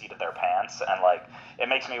 by the seat of their pants. And like, it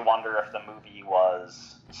makes me wonder if the movie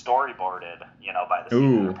was storyboarded, by the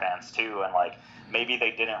seat of their pants too. And like, maybe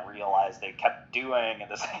they didn't realize they kept doing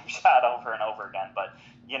the same shot over and over again. But,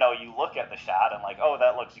 you look at the shot and like, oh,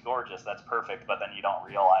 that looks gorgeous. That's perfect. But then you don't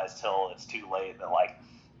realize till it's too late that like,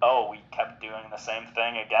 oh, we kept doing the same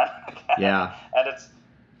thing again and again. Yeah. And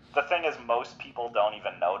the thing is, most people don't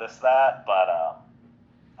even notice that, but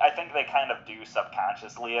I think they kind of do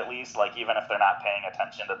subconsciously, at least. Like, even if they're not paying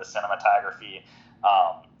attention to the cinematography,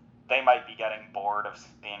 they might be getting bored of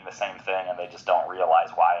seeing the same thing, and they just don't realize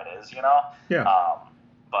why it is, Yeah.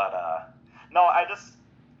 No,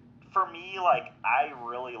 for me, like, I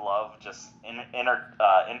really love just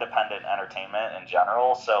independent entertainment in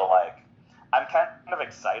general. So, like, I'm kind of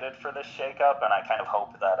excited for this shakeup, and I kind of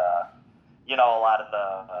hope that, a lot of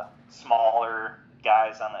the smaller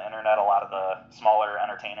guys on the internet, a lot of the smaller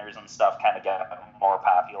entertainers and stuff kind of get more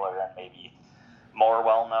popular and maybe more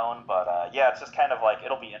well-known. But, it's just kind of like,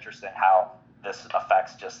 it'll be interesting how this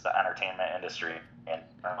affects just the entertainment industry in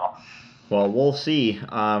general. Well, we'll see,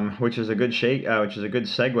 which is a good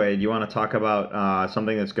segue. Do you want to talk about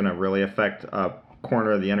something that's going to really affect a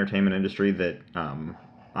corner of the entertainment industry that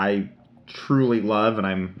I truly love and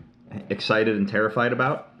I'm excited and terrified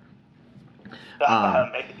about?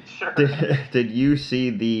 Sure. Did you see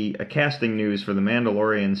the casting news for The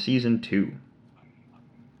Mandalorian Season 2?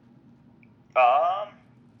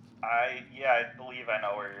 I believe I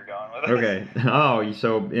know where you're going with this. Okay. Oh,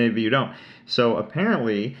 so maybe you don't. So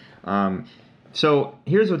apparently, so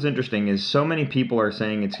here's what's interesting is so many people are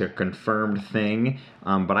saying it's a confirmed thing,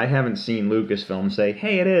 but I haven't seen Lucasfilm say,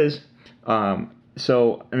 hey, it is.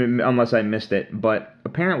 So, I mean, unless I missed it, but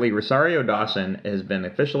apparently Rosario Dawson has been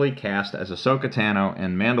officially cast as Ahsoka Tano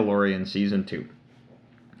in Mandalorian Season 2.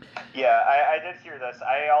 Yeah, I did hear this.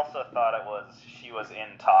 I also thought she was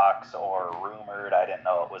in talks or rumored. I didn't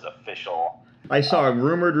know it was official. I saw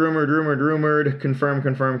rumored,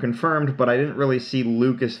 confirmed, but I didn't really see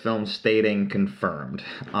Lucasfilm stating confirmed.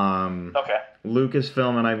 Okay.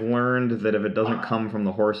 Lucasfilm, and I've learned that if it doesn't come from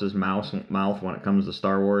the horse's mouth when it comes to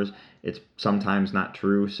Star Wars, it's sometimes not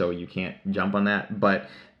true, so you can't jump on that. But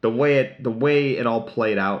the way it all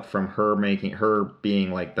played out from her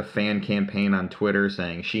being like the fan campaign on Twitter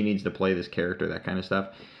saying she needs to play this character, that kind of stuff,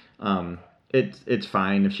 it's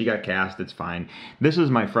fine. If she got cast, it's fine. This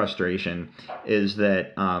is my frustration, is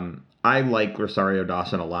that I like Rosario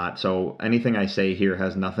Dawson a lot, so anything I say here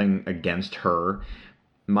has nothing against her.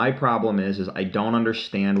 My problem is I don't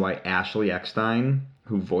understand why Ashley Eckstein,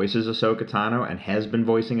 who voices Ahsoka Tano and has been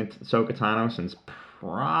voicing Ahsoka Tano since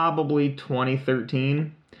probably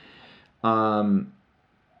 2013,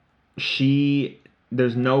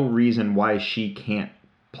 there's no reason why she can't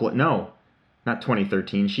play. No, not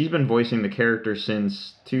 2013. She's been voicing the character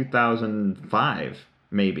since 2005,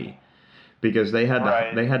 maybe. Because they had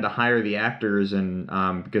to hire the actors, and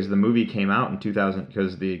because the movie came out in 2000,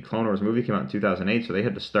 because the Clone Wars movie came out in 2008, so they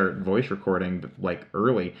had to start voice recording like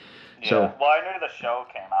early. Yeah. So, well, I knew the show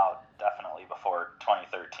came out definitely before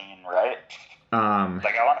 2013, right?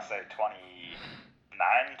 Like I want to say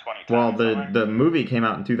 2009, 2010. Well, the movie came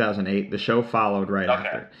out in 2008. The show followed right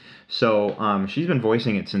after. So she's been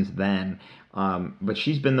voicing it since then. But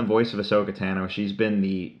she's been the voice of Ahsoka Tano. She's been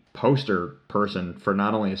the poster person for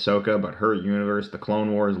not only Ahsoka, but her universe, the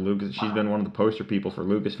Clone Wars, Lucas. She's been one of the poster people for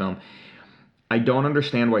Lucasfilm. I don't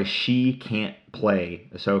understand why she can't play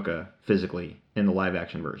Ahsoka physically in the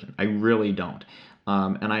live-action version. I really don't.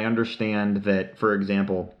 And I understand that, for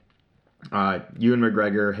example, Ewan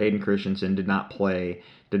McGregor, Hayden Christensen did not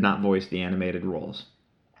voice the animated roles.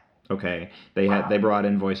 Okay, they brought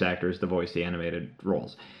in voice actors to voice the animated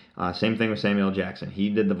roles. Same thing with Samuel Jackson. He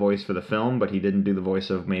did the voice for the film, but he didn't do the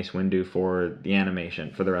voice of Mace Windu for the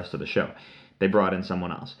animation for the rest of the show. They brought in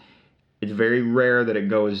someone else. It's very rare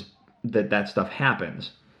that stuff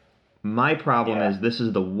happens. My problem is this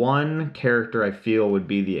is the one character I feel would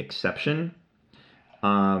be the exception,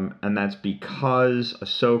 and that's because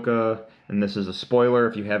Ahsoka, and this is a spoiler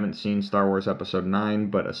if you haven't seen Star Wars Episode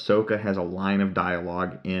 9, but Ahsoka has a line of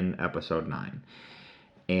dialogue in Episode 9.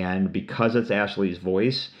 And because it's Ashley's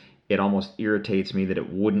voice, it almost irritates me that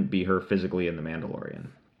it wouldn't be her physically in The Mandalorian.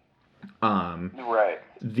 Right.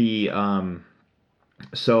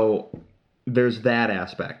 So there's that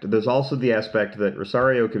aspect. There's also the aspect that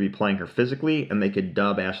Rosario could be playing her physically, and they could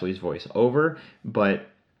dub Ashley's voice over. But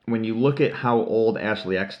when you look at how old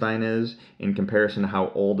Ashley Eckstein is in comparison to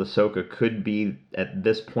how old Ahsoka could be at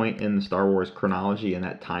this point in the Star Wars chronology and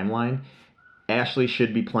that timeline, Ashley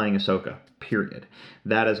should be playing Ahsoka. Period.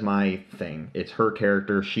 That is my thing. It's her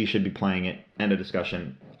character. She should be playing it. End of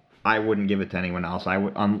discussion. I wouldn't give it to anyone else. I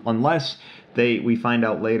would, unless we find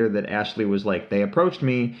out later that Ashley was like, they approached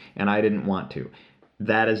me and I didn't want to.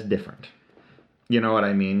 That is different. You know what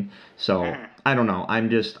I mean? So I don't know. I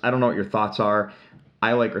don't know what your thoughts are.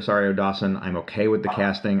 I like Rosario Dawson. I'm okay with the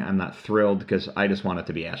casting. I'm not thrilled because I just want it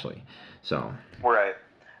to be Ashley. So. Right.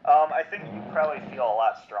 I think you probably feel a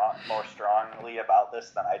lot more strongly about this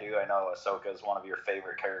than I do. I know Ahsoka is one of your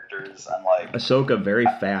favorite characters, and like Ahsoka very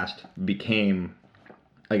fast became,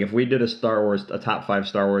 like, if we did a top 5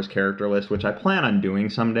 Star Wars character list, which I plan on doing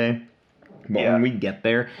someday, but when we get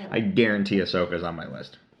there, I guarantee Ahsoka's on my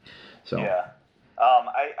list. So yeah,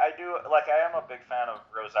 I do like. I am a big fan of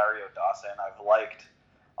Rosario Dawson. I've liked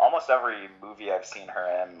almost every movie I've seen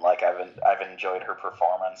her in. Like I've enjoyed her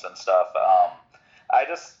performance and stuff.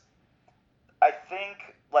 I think,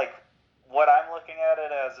 like, what I'm looking at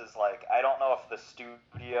it as is, like, I don't know if the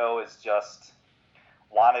studio is just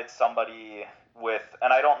wanted somebody with,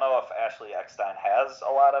 and I don't know if Ashley Eckstein has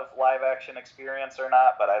a lot of live-action experience or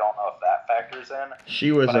not, but I don't know if that factors in.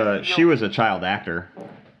 She was a child actor.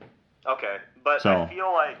 Okay, but so. I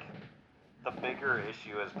feel like the bigger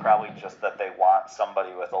issue is probably just that they want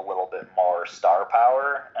somebody with a little bit more star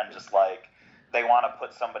power, and just, like, they want to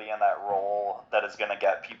put somebody in that role that is going to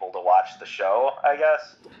get people to watch the show, I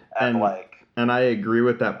guess. And I agree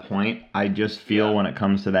with that point. I just feel when it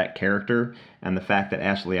comes to that character and the fact that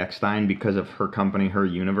Ashley Eckstein, because of her company, her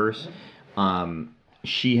universe,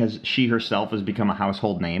 she herself has become a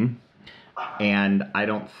household name. And I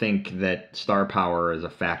don't think that star power is a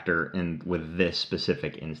factor in with this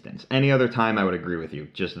specific instance. Any other time, I would agree with you.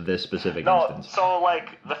 Just this specific instance. So,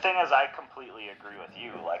 like, the thing is, I completely agree with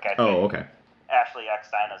you. Like, I think okay. Ashley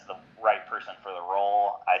Eckstein is the right person for the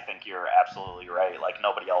role. I think you're absolutely right. Like,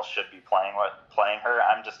 nobody else should be playing her.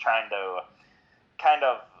 I'm just trying to kind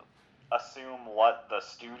of assume what the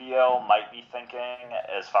studio might be thinking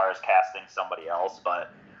as far as casting somebody else,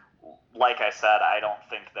 but like I said, I don't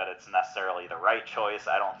think that it's necessarily the right choice.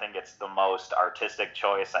 I don't think it's the most artistic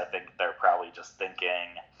choice. I think they're probably just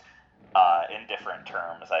thinking in different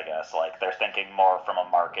terms, I guess. Like, they're thinking more from a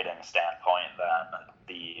marketing standpoint than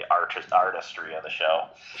the artistry of the show.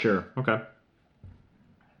 Sure, okay.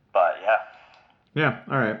 But, yeah. Yeah,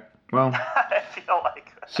 all right. Well, I feel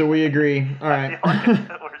like... So we agree. All right. I feel like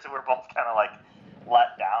we're both kind of, like,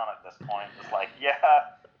 let down at this point. Just like, yeah,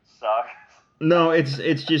 sucks. No, it's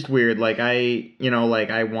just weird. Like, I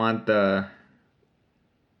want the...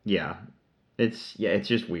 Yeah. It's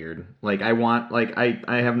just weird. Like, I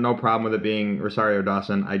have no problem with it being Rosario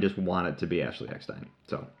Dawson. I just want it to be Ashley Eckstein.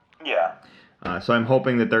 So. Yeah. So I'm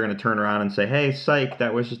hoping that they're going to turn around and say, hey, psych,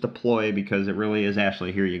 that was just a ploy because it really is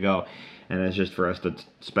Ashley. Here you go. And it's just for us to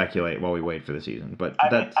speculate while we wait for the season. But I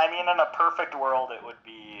mean, in a perfect world, it would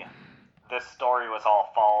be this story was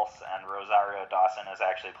all false, and Rosario Dawson is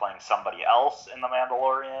actually playing somebody else in The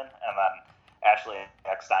Mandalorian, and then Ashley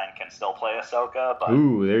Eckstein can still play Ahsoka. But,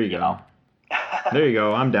 ooh, there you go. There you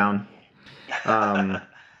go. I'm down.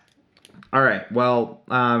 All right. Well,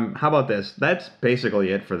 how about this? That's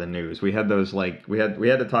basically it for the news. We had those we had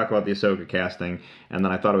to talk about the Ahsoka casting, and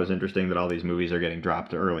then I thought it was interesting that all these movies are getting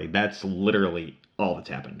dropped early. That's literally all that's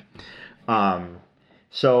happened.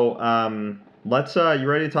 Let's. You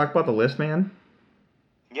ready to talk about the list, man?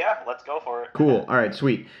 Yeah, let's go for it. Cool. All right,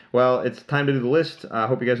 sweet. Well, it's time to do the list. I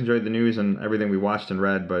hope you guys enjoyed the news and everything we watched and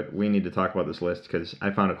read, but we need to talk about this list because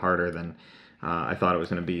I found it harder than I thought it was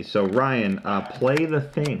going to be. So, Ryan, play the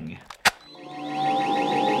thing.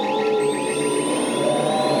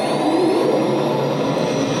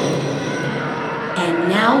 And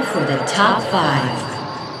now for the top 5.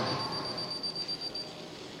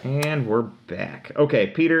 And we're back. Okay,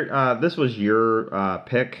 Peter, this was your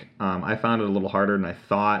pick. I found it a little harder than I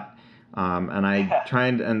thought. And I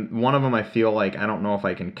tried, and one of them I feel like I don't know if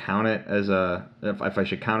I can count it as if I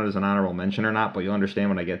should count it as an honorable mention or not, but you'll understand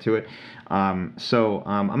when I get to it. I'm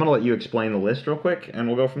going to let you explain the list real quick, and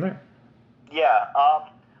we'll go from there. Yeah,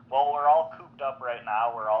 well, we're all cooped up right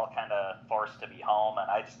now. We're all kind of forced to be home,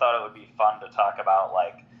 and I just thought it would be fun to talk about,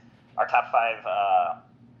 like, our top 5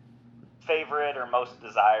 favorite or most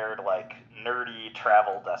desired, like, nerdy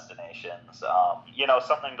travel destinations.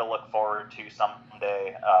 Something to look forward to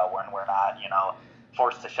someday when we're not,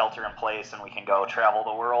 forced to shelter in place and we can go travel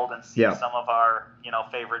the world and see some of our,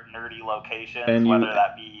 favorite nerdy locations, and whether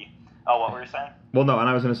that be... Oh, what were you saying? Well, no, and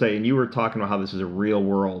I was going to say, and you were talking about how this is a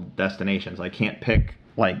real-world destination. So I can't pick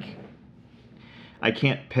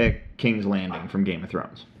King's Landing from Game of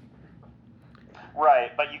Thrones.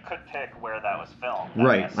 Right, but you could pick where that was filmed.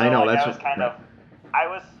 Right, I know. I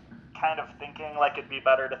was kind of thinking like it'd be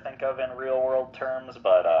better to think of in real-world terms,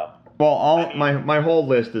 but... my whole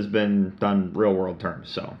list has been done real-world terms,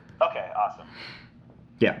 so... Okay, awesome.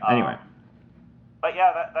 Yeah, anyway. But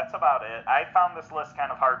yeah, that's about it. I found this list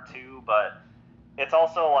kind of hard too, but it's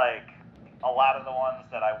also like a lot of the ones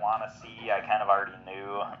that I want to see I kind of already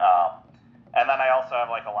knew. And then I also have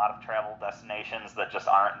like a lot of travel destinations that just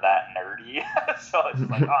aren't that nerdy. So it's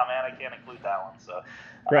just like, oh man, I can't include that one. So,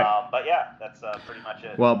 right. But yeah, that's pretty much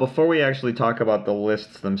it. Well, before we actually talk about the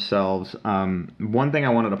lists themselves, one thing I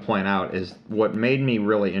wanted to point out is what made me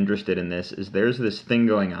really interested in this is there's this thing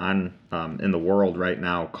going on in the world right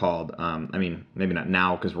now called, maybe not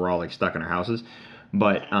now because we're all like stuck in our houses,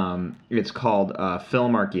 but it's called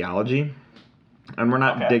film archaeology. And we're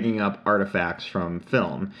not digging up artifacts from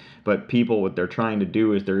film, but people, what they're trying to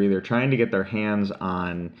do is they're either trying to get their hands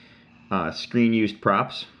on screen-used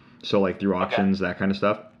props, so like through auctions, that kind of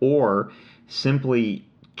stuff, or simply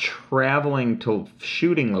traveling to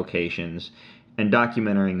shooting locations and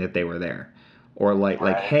documenting that they were there. Or like,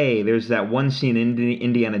 hey, there's that one scene in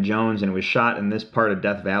Indiana Jones and it was shot in this part of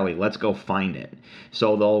Death Valley. Let's go find it.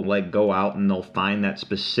 So they'll like go out and they'll find that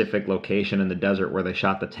specific location in the desert where they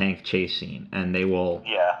shot the tank chase scene. And they will,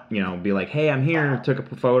 be like, hey, I'm here. Took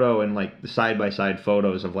a photo and like side-by-side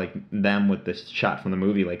photos of like them with this shot from the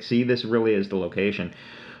movie. Like, see, this really is the location.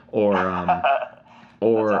 Or,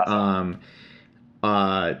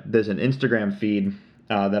 there's an Instagram feed.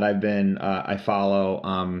 that I've been I follow.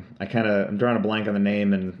 I'm drawing a blank on the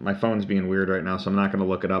name, and my phone's being weird right now, so I'm not going to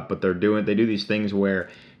look it up. But they do these things where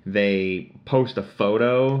they post a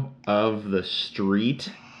photo of the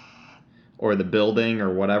street or the building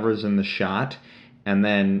or whatever's in the shot, and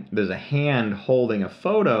then there's a hand holding a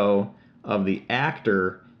photo of the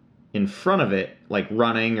actor in front of it, like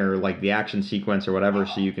running or like the action sequence or whatever,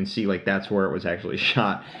 so you can see like that's where it was actually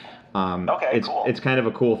shot. Cool. It's kind of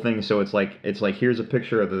a cool thing. So it's like here's a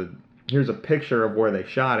picture of where they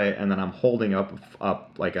shot it, and then I'm holding up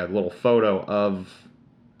like a little photo of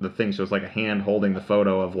the thing. So it's like a hand holding the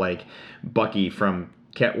photo of like Bucky from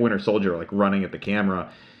Winter Soldier, like running at the camera,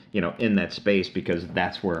 in that space, because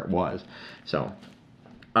that's where it was. So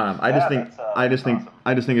I just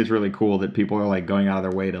think it's really cool that people are like going out of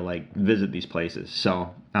their way to like visit these places.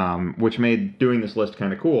 So which made doing this list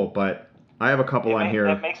kind of cool. But I have a couple on here.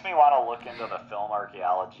 It makes me want to look into the film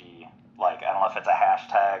archaeology. Like, I don't know if it's a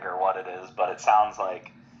hashtag or what it is, but it sounds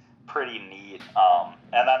like pretty neat.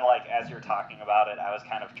 And then like as you're talking about it, I was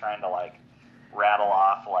kind of trying to like rattle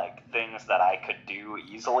off like things that I could do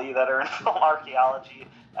easily that are in film archaeology.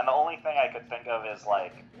 And the only thing I could think of is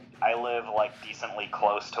like I live like decently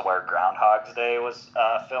close to where Groundhog's Day was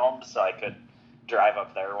filmed, so I could drive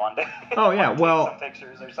up there one day. Oh yeah, well, take some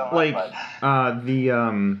pictures or something. Like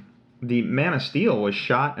the Man of Steel was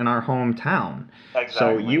shot in our hometown. Exactly.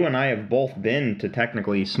 So you and I have both been to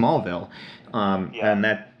technically Smallville, and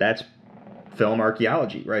that's film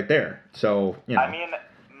archaeology right there. So I mean,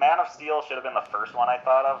 Man of Steel should have been the first one I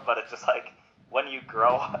thought of, but it's just like when you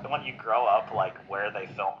grow up like where they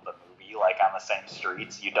filmed the movie, like on the same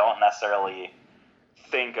streets, you don't necessarily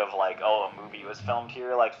think of like, oh, a movie was filmed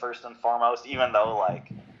here, like first and foremost, even though like,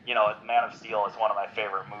 Man of Steel is one of my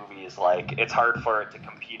favorite movies. Like, it's hard for it to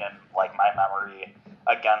compete in like my memory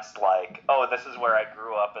against like, oh, this is where I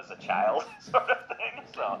grew up as a child sort of thing.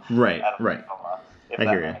 So right. If I that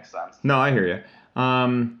hear you. makes sense. No, I hear you.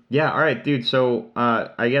 Yeah, all right, dude. So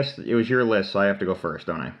I guess it was your list, so I have to go first,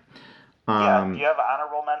 don't I? Do you have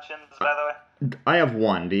honorable mentions, by the way? I have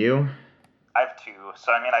one. Do you? I have two,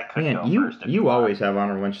 so I mean I could go first. You always have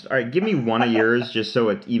honorable mentions. All right, give me one of yours just so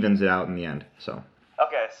it evens it out in the end. So.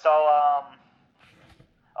 Okay,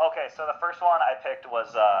 so the first one I picked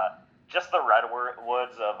was just the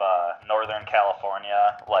redwoods of Northern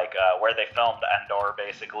California, like where they filmed Endor,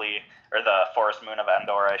 basically, or the Forest Moon of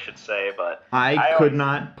Endor, I should say. But I could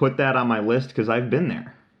not put that on my list because I've been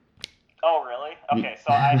there. Oh, really? Okay,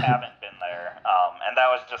 so I haven't been there, and that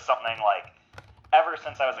was just something like, ever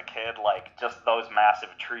since I was a kid, like, just those massive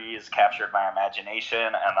trees captured my imagination,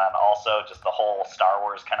 and then also just the whole Star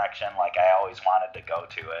Wars connection, like, I always wanted to go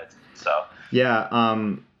to it, so. Yeah,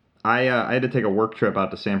 I had to take a work trip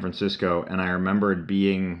out to San Francisco, and I remembered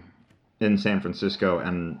being in San Francisco,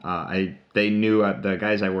 and they knew, the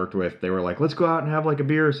guys I worked with, they were like, let's go out and have, like, a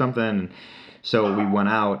beer or something, and so we went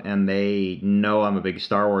out, and they know I'm a big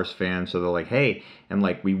Star Wars fan, so they're like, hey, and,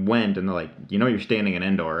 like, we went, and they're like, you're standing in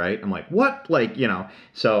Endor, right? I'm like, what? Like,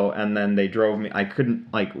 so, and then they drove me,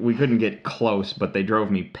 we couldn't get close, but they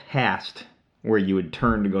drove me past where you would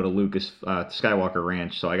turn to go to Lucas Skywalker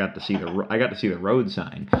Ranch, so I got to see the road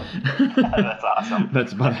sign. That's awesome.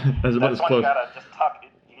 That's about as close.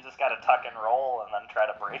 You just gotta tuck and roll, and then try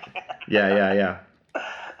to break in. Yeah.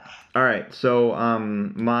 All right, so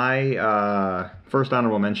my first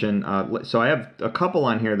honorable mention, so I have a couple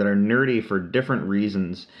on here that are nerdy for different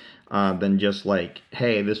reasons than just like,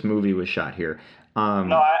 hey, this movie was shot here. No,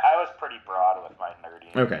 I was pretty broad with my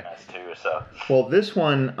nerdiness too, so. Well, this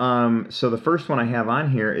one, so the first one I have on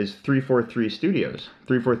here is 343 Studios,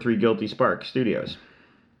 343 Guilty Spark Studios.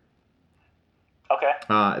 Okay.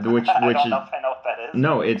 I don't know if I know what that is.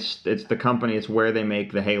 No, it's the company, it's where they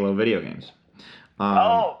make the Halo video games.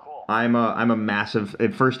 Cool. I'm a massive.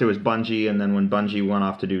 At first it was Bungie, and then when Bungie went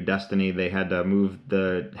off to do Destiny, they had to move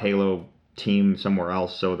the Halo team somewhere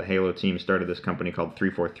else. So the Halo team started this company called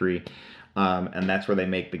 343, and that's where they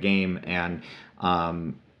make the game. And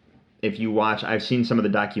if you watch, I've seen some of the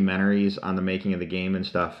documentaries on the making of the game and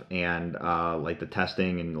stuff, and like the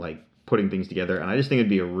testing and like putting things together. And I just think it'd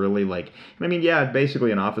be a really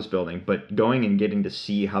basically an office building, but going and getting to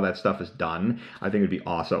see how that stuff is done, I think it'd be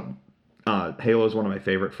awesome. Halo is one of my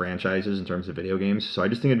favorite franchises in terms of video games, so I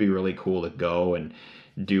just think it'd be really cool to go and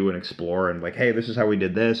do and explore and like, hey, this is how we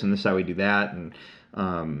did this and this is how we do that, and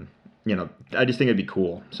I just think it'd be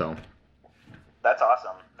cool. So that's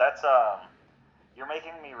awesome. That's you're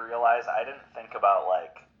making me realize I didn't think about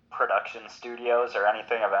like production studios or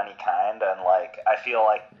anything of any kind, and like I feel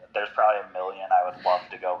like there's probably a million I would love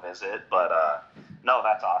to go visit, but no,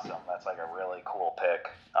 that's awesome. That's like a really cool pick.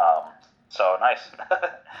 So nice.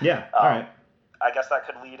 Yeah. All right. I guess that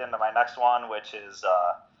could lead into my next one, which is,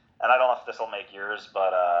 and I don't know if this will make yours,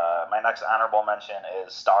 but my next honorable mention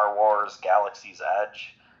is Star Wars Galaxy's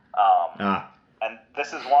Edge. And this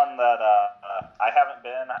is one that I haven't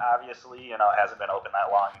been, obviously, it hasn't been open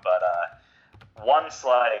that long, but once,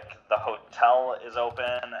 like, the hotel is open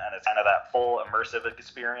and it's kind of that full immersive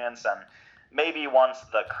experience, and maybe once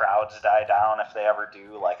the crowds die down, if they ever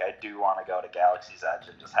do, like, I do want to go to Galaxy's Edge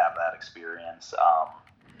and just have that experience.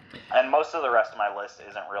 And most of the rest of my list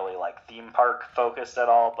isn't really, like, theme park focused at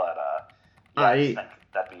all, but I just think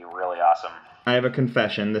that'd be really awesome. I have a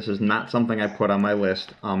confession. This is not something I put on my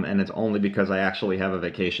list, and it's only because I actually have a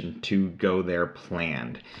vacation to go there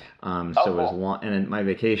planned. Cool. And my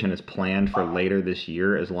vacation is planned for later this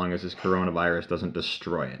year, as long as this coronavirus doesn't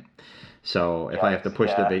destroy it. So if I have to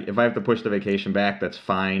push the vacation back, that's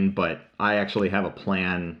fine. But I actually have a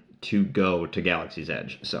plan to go to Galaxy's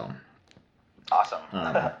Edge. So awesome.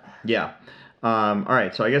 Yeah. All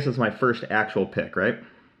right. So I guess it's my first actual pick, right?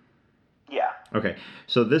 Yeah. Okay,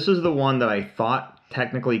 so this is the one that I thought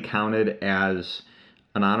technically counted as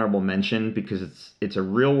an honorable mention because it's a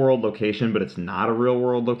real world location, but it's not a real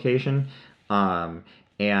world location. And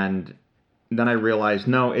then I realized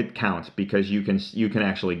no, it counts because you can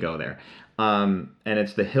actually go there. And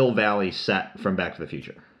it's the Hill Valley set from Back to the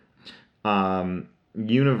Future.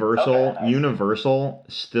 Universal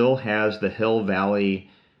still has the Hill Valley,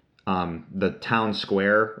 the town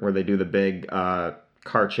square where they do the big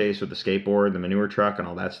car chase with the skateboard, the manure truck, and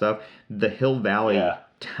all that stuff. The Hill Valley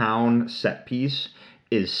town set piece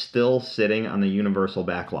is still sitting on the Universal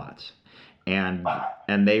backlots, and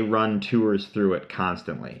they run tours through it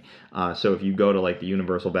constantly. So if you go to like the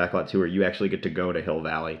Universal backlot tour, you actually get to go to Hill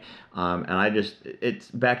Valley. And it's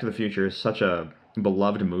Back to the Future is such a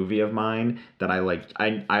beloved movie of mine that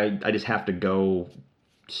I just have to go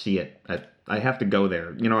see it. I have to go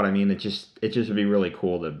there. You know what I mean? It just would be really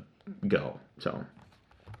cool to go. So.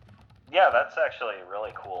 Yeah, that's actually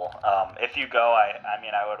really cool. If you go, I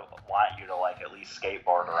mean, I would want you to like at least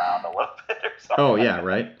skateboard around a little bit or something. Oh yeah,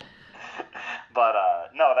 right. But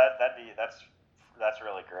no, that's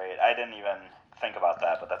really great. I didn't even think about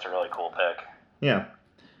that, but that's a really cool pick. Yeah.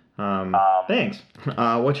 Thanks.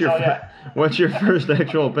 What's your first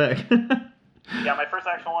actual pick? Yeah, my first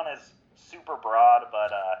actual one is super broad,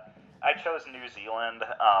 but I chose New Zealand.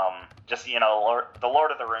 Just the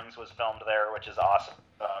Lord of the Rings was filmed there, which is awesome.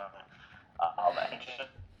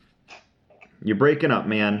 You're breaking up,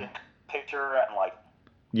 man. Picture and like.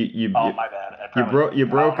 My bad. You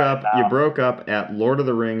broke up. You broke up at Lord of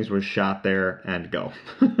the Rings was shot there and go.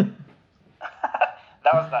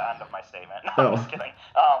 That was the end of my statement. No, I'm just kidding.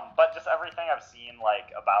 But just everything I've seen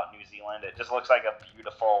like about New Zealand, it just looks like a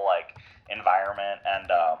beautiful like environment, and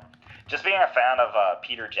just being a fan of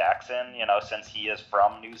Peter Jackson, since he is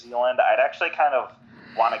from New Zealand, I'd actually kind of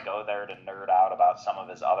want to go there to nerd out about some of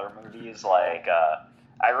his other movies. Like,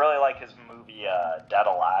 I really like his movie Dead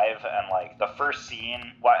Alive, and like the first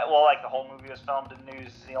scene, like the whole movie was filmed in New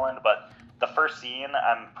Zealand, but the first scene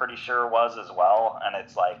I'm pretty sure was as well, and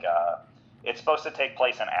it's like it's supposed to take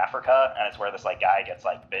place in Africa, and it's where this like guy gets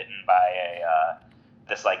like bitten by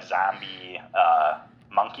this like zombie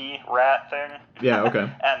monkey rat thing. Yeah.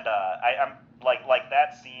 Okay. And I'm like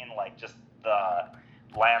that scene, like just the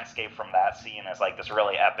landscape from that scene is like this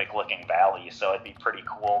really epic looking valley, so it'd be pretty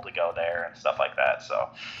cool to go there and stuff like that. So.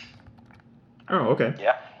 Oh, okay.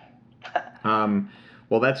 Yeah.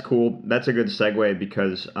 Well, that's cool. That's a good segue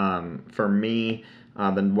because for me,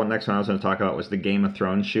 the next one I was going to talk about was the Game of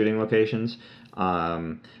Thrones shooting locations,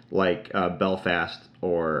 like Belfast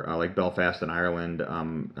or like Belfast in Ireland.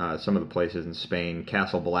 Some of the places in Spain,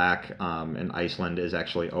 Castle Black in Iceland is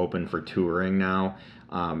actually open for touring now.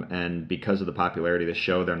 And because of the popularity of the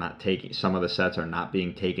show, some of the sets are not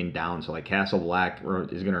being taken down. So like Castle Black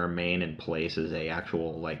is going to remain in place as a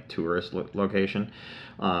actual like tourist location.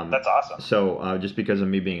 That's awesome. So just because of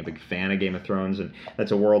me being a big fan of Game of Thrones, and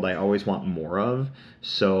that's a world I always want more of.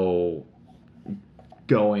 So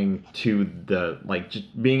going to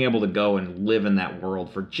just being able to go and live in that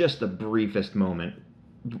world for just the briefest moment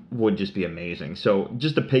would just be amazing. So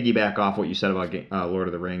just to piggyback off what you said about Lord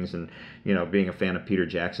of the Rings and being a fan of Peter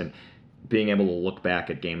Jackson, being able to look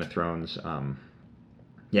back at Game of Thrones,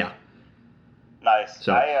 yeah. Nice.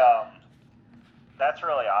 So that's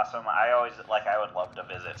really awesome. I would love to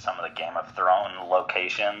visit some of the Game of Thrones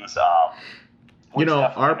locations. Our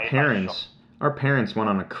parents went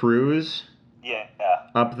on a cruise. Yeah.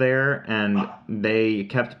 Up there, and they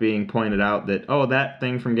kept being pointed out that, that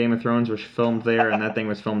thing from Game of Thrones was filmed there, and that thing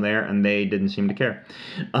was filmed there, and they didn't seem to care.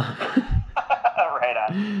 Right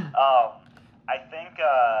on. I think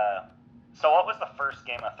So what was the first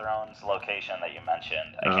Game of Thrones location that you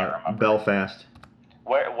mentioned? I can't remember. Belfast.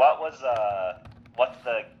 What's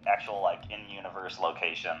the actual, like, in-universe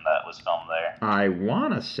location that was filmed there? I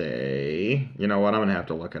want to say... You know what? I'm going to have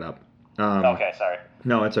to look it up. Okay, sorry.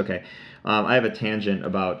 No, it's okay. I have a tangent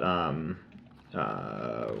about...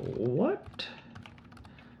 what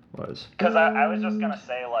was... Because I was just going to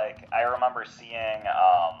say, like, I remember seeing...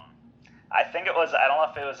 I think it was... I don't know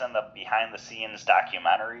if it was in the behind-the-scenes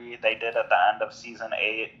documentary they did at the end of Season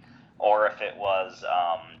 8, or if it was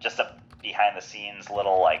just a behind-the-scenes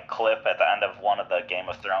little, like, clip at the end of one of the Game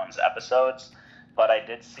of Thrones episodes. But I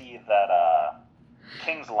did see that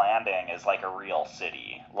King's Landing is, like, a real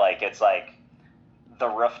city. Like, it's, like, the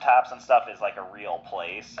rooftops and stuff is, like, a real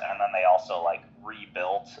place. And then they also, like,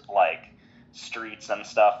 rebuilt, like, streets and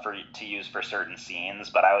stuff to use for certain scenes.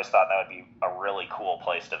 But I always thought that would be a really cool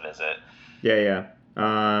place to visit. Yeah.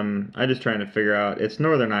 I'm just trying to figure out... It's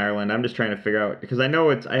Northern Ireland. I'm just trying to figure out... Because I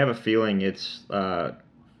know it's... I have a feeling it's...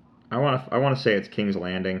 I want to say it's King's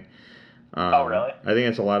Landing. Oh, really? I think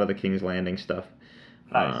it's a lot of the King's Landing stuff.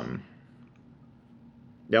 Nice.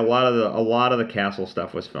 Yeah, a lot of the castle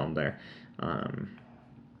stuff was filmed there.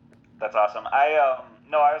 That's awesome. I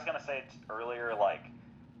was gonna say earlier, like,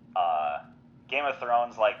 Game of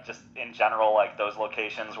Thrones, like, just in general, like, those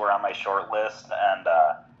locations were on my short list, and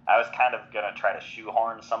I was kind of gonna try to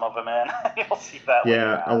shoehorn some of them in. You'll see that.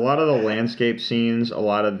 Yeah, a lot of the landscape scenes, a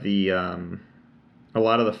lot of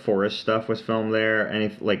the forest stuff was filmed there. Any,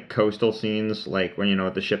 like, coastal scenes, like when,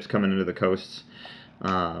 the ship's coming into the coasts,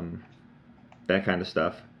 that kind of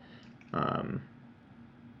stuff.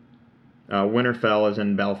 Winterfell is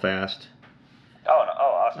in Belfast. Oh,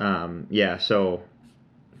 awesome. Yeah, so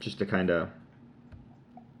just to kind of...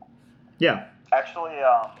 Yeah. Actually,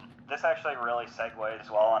 this actually really segues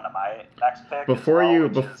well into my next pick. Before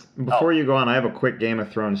you go on, I have a quick Game of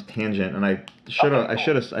Thrones tangent, and I should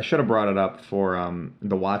have brought it up for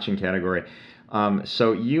the watching category.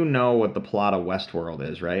 So you know what the plot of Westworld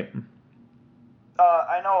is, right?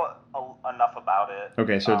 I know enough about it.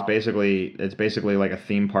 Okay, so it's basically like a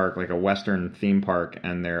theme park, like a Western theme park,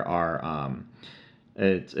 and there are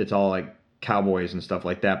it's all like cowboys and stuff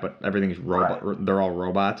like that, but everything's robot. Right. They're all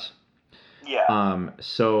robots. Yeah.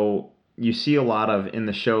 So you see a lot of in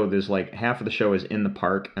the show. There's like half of the show is in the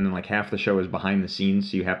park, and then like half the show is behind the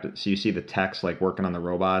scenes. So you see the techs like working on the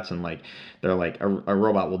robots, and like they're like a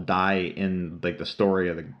robot will die in like the story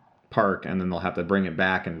of the park, and then they'll have to bring it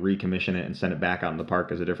back and recommission it and send it back out in the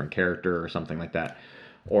park as a different character or something like that,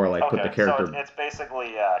 or like put the character. So it's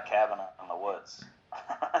basically Cabin in the Woods.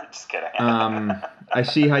 Just kidding. I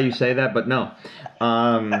see how you say that, but no.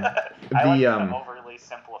 I like to overly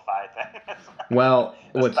simplify things. Well,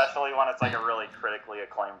 especially when it's like a really critically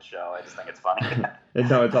acclaimed show. I just think it's funny.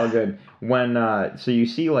 No, it's all good. When so you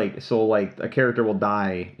see like a character will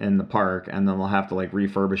die in the park, and then they'll have to like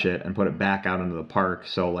refurbish it and put it back out into the park,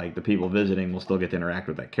 so like the people visiting will still get to interact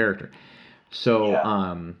with that character.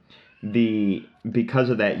 So because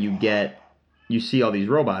of that, you see all these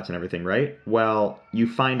robots and everything, right? Well, you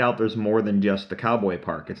find out there's more than just the cowboy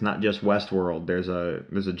park. It's not just Westworld. There's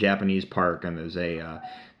a Japanese park, and there's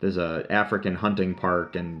a African hunting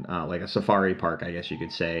park, and like a safari park, I guess you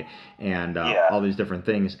could say, and all these different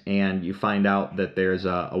things. And you find out that there's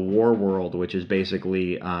a war world, which is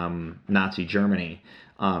basically Nazi Germany.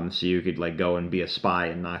 So you could like go and be a spy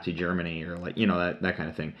in Nazi Germany, or like that kind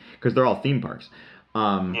of thing, because they're all theme parks.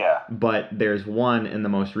 But there's one in the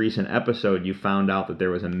most recent episode, you found out that there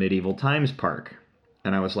was a medieval times park,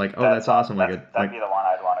 and I was like, oh, that's awesome. That'd be the one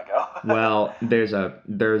I'd want to go. Well, there's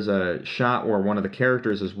a shot where one of the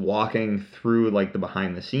characters is walking through like the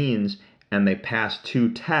behind the scenes, and they pass two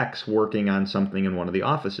techs working on something in one of the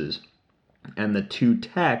offices, and the two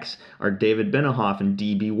techs are David Benioff and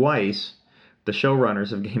D.B. Weiss, the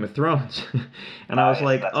showrunners of Game of Thrones. And I was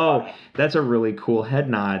like, funny. That's a really cool head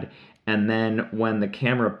nod. And then when the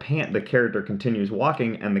character continues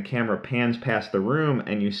walking, and the camera pans past the room,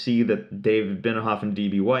 and you see that David Benioff and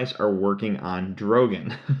D.B. Weiss are working on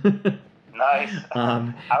Drogon. Nice.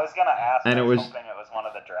 I was gonna ask, and I was hoping it was one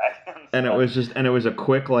of the dragons. And it was a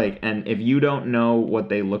quick and if you don't know what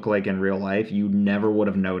they look like in real life, you never would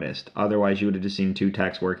have noticed. Otherwise, you would have just seen two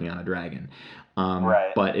techs working on a dragon.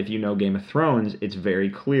 Right. But if you know Game of Thrones, it's very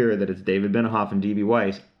clear that it's David Benioff and D.B.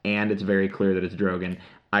 Weiss, and it's very clear that it's Drogon.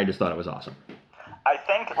 I just thought it was awesome. I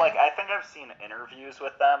think I've seen interviews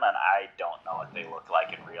with them, and I don't know what they look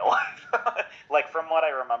like in real life. Like, from what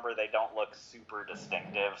I remember, they don't look super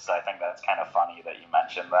distinctive, so I think that's kind of funny that you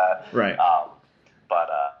mentioned that. Right.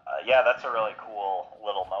 Yeah, that's a really cool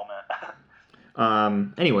little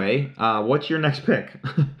moment. Anyway, what's your next pick?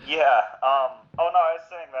 Yeah. Oh, no, I was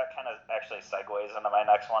saying that kind of actually segues into my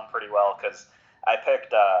next one pretty well, because I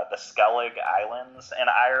picked the Skellig Islands in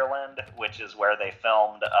Ireland, which is where they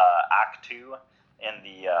filmed Ahch-To in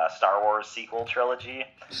the Star Wars sequel trilogy.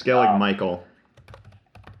 Skellig Michael.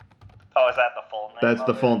 Oh, is that the full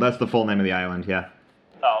name? That's the full name of the island. Yeah.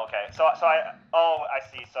 Oh, okay. So I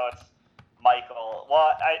see. So it's Michael.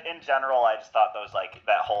 Well, in general, I just thought those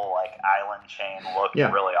that whole island chain looked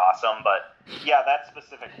really awesome. But yeah, that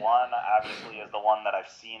specific one obviously is the one that I've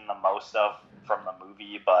seen the most of from the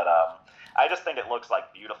movie. But I just think it looks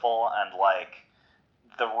beautiful, and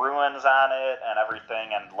the ruins on it and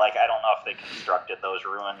everything, and I don't know if they constructed those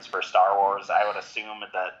ruins for Star Wars. I would assume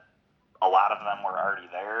that a lot of them were already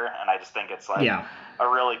there, and I just think it's a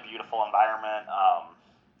really beautiful environment.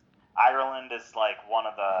 Ireland is a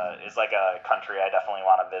country I definitely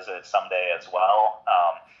want to visit someday as well.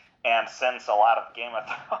 And since a lot of Game of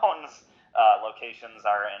Thrones locations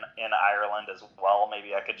are in Ireland as well,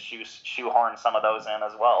 maybe I could shoehorn some of those in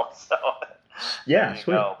as well. So yeah,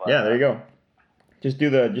 sweet. There you go. Just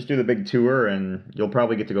do the big tour, and you'll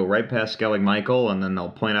probably get to go right past Skellig Michael, and then they'll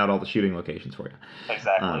point out all the shooting locations for you.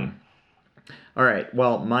 Exactly. All right,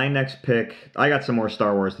 well, my next pick, I got some more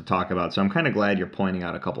Star Wars to talk about, so I'm kind of glad you're pointing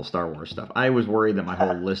out a couple Star Wars stuff. I was worried that my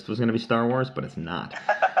whole list was going to be Star Wars, but it's not.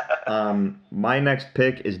 My next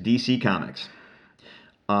pick is DC Comics.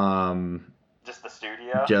 Just the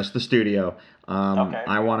studio? Just the studio. Okay.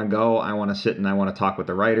 I want to sit and I want to talk with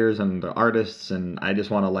the writers and the artists, and I just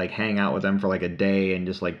want to hang out with them for a day and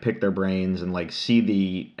just pick their brains and see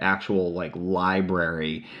the actual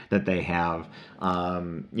library that they have.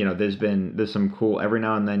 There's some cool, every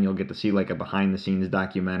now and then you'll get to see a behind the scenes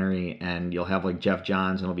documentary, and you'll have Jeff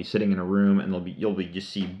Johns, and he'll be sitting in a room, and you'll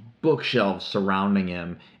just see bookshelves surrounding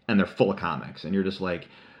him, and they're full of comics, and you're just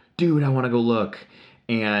dude, I want to go look.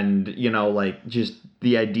 And just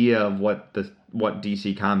the idea of what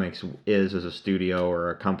DC Comics is as a studio or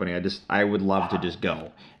a company, I would love to just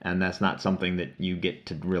go, and that's not something that you get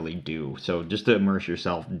to really do. So just to immerse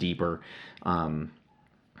yourself deeper,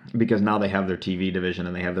 because now they have their TV division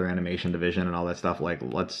and they have their animation division and all that stuff.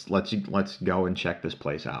 Let's go and check this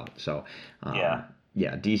place out. So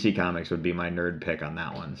DC Comics would be my nerd pick on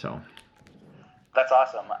that one. So. That's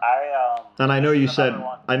awesome. And I know you said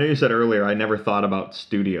earlier I never thought about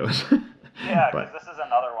studios. Yeah, because this is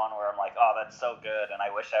another one where I'm oh, that's so good, and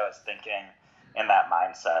I wish I was thinking in that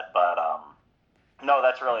mindset. But no,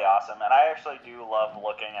 that's really awesome, and I actually do love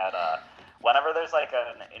looking at whenever there's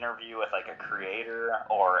an interview with a creator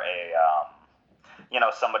or a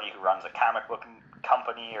somebody who runs a comic book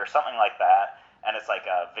company or something like that. And it's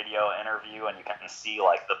a video interview, and you can see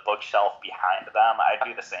the bookshelf behind them. I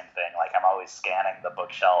do the same thing. I'm always scanning the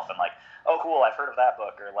bookshelf and oh, cool, I've heard of that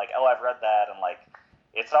book, or oh, I've read that, and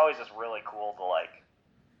it's always just really cool to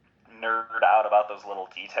nerd out about those little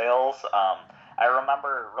details. I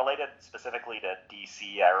remember, related specifically to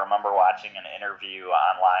DC, I remember watching an interview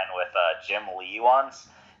online with Jim Lee once,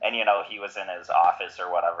 and he was in his office or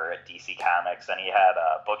whatever at DC Comics, and he had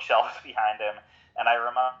bookshelves behind him. And I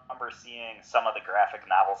remember seeing some of the graphic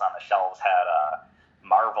novels on the shelves had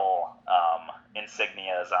Marvel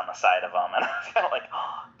insignias on the side of them. And I was kind of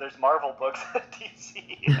oh, there's Marvel books at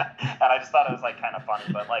DC. And I just thought it was kind of funny.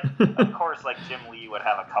 But of course, Jim Lee would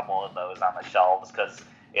have a couple of those on the shelves because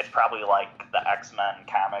it's probably the X-Men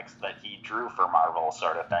comics that he drew for Marvel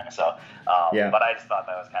sort of thing. So, but I just thought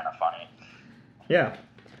that was kind of funny. Yeah.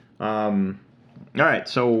 All right.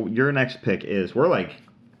 So your next pick is,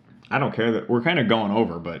 I don't care that we're kind of going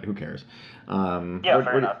over, but who cares?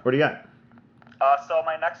 Fair enough. What do you got? So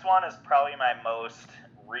my next one is probably my most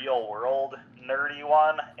real-world nerdy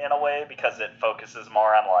one in a way, because it focuses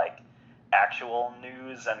more on actual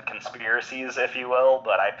news and conspiracies, if you will.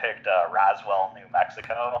 But I picked Roswell, New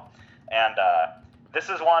Mexico, and this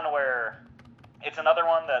is one where it's another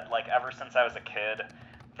one that ever since I was a kid,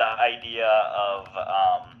 the idea of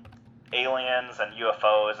aliens and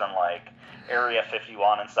UFOs and Area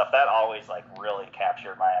 51 and stuff, that always really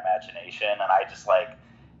captured my imagination. And I just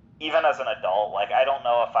even as an adult, I don't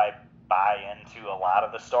know if I buy into a lot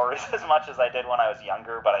of the stories as much as I did when I was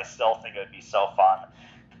younger, but I still think it would be so fun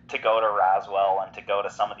to go to Roswell and to go to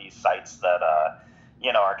some of these sites that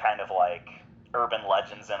are kind of urban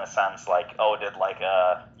legends in a sense, oh, did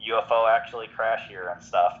a UFO actually crash here and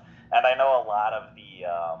stuff. And I know a lot of the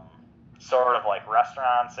sort of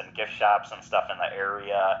restaurants and gift shops and stuff in the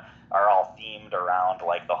area are all themed around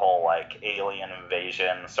the whole alien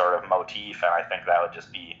invasion sort of motif, and I think that would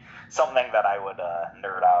just be something that I would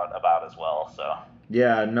nerd out about as well. So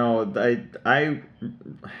yeah, no,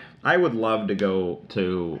 I would love to go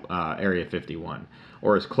to Area 51,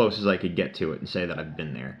 or as close as I could get to it, and say that I've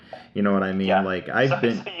been there. You know what I mean? Yeah. I've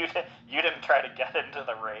been. So You didn't try to get into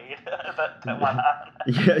the raid that went on?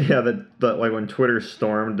 Yeah, the like when Twitter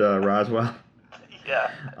stormed Roswell.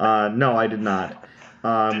 Yeah. No, I did not.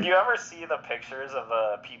 Did you ever see the pictures of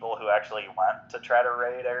the people who actually went to try to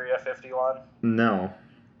raid Area 51? No.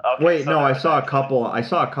 Okay, Wait, so no, I saw a couple. I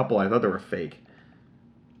thought they were fake.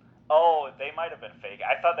 Oh, they might have been fake.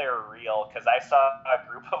 I thought they were real because I saw a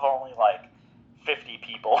group of only like 50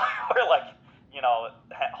 people who were like,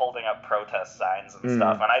 holding up protest signs and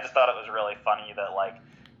stuff. And I just thought it was really funny that like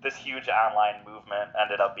this huge online movement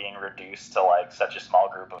ended up being reduced to like such a small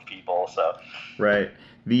group of people. So right.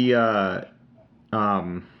 Yeah,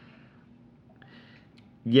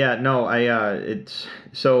 no, it's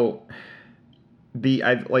so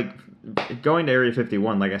I've like going to Area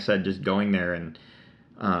 51, like I said, just going there and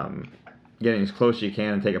getting as close as you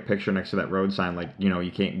can and take a picture next to that road sign, like,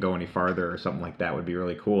 you can't go any farther or something like that would be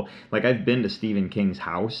really cool. Like, I've been to Stephen King's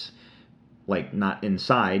house, like, not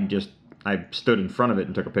inside, just I stood in front of it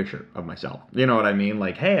and took a picture of myself. You know what I mean?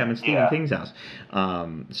 Like, hey, I'm in Stephen King's house.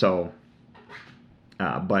 But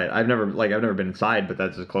I've never been inside, but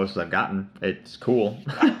that's as close as I've gotten. It's cool.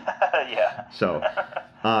 Yeah. So,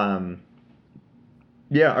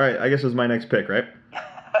 yeah, all right, I guess this is my next pick, right?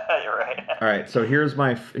 You're right. All right, so here's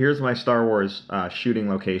my Star Wars shooting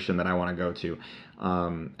location that I want to go to,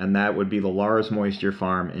 and that would be the Lars Moisture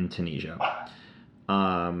Farm in Tunisia.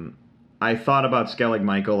 I thought about Skellig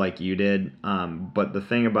Michael like you did, but the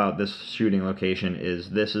thing about this shooting location is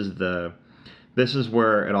this is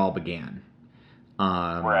where it all began.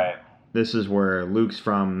 Right. This is where Luke's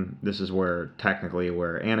from. This is where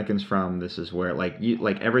Anakin's from. This is where like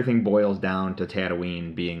everything boils down to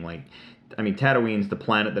Tatooine being like. I mean, Tatooine's the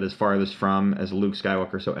planet that is farthest from, as Luke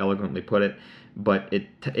Skywalker so eloquently put it, but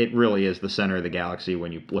it really is the center of the galaxy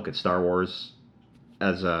when you look at Star Wars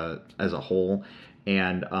as a whole.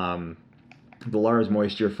 And the Lars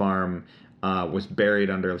Moisture Farm was buried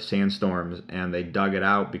under sandstorms, and they dug it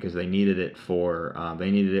out because they needed it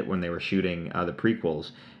when they were shooting the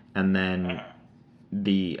prequels, and then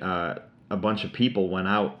a bunch of people went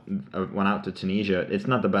out to Tunisia. It's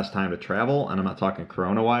not the best time to travel, and I'm not talking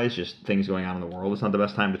corona-wise, just things going on in the world. It's not the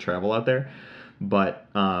best time to travel out there. But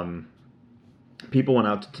people went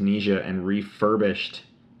out to Tunisia and refurbished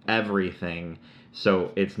everything,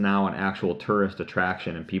 so it's now an actual tourist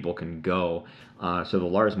attraction, and people can go. So the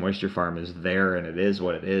Lars Moisture Farm is there, and it is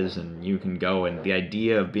what it is, and you can go. And the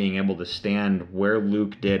idea of being able to stand where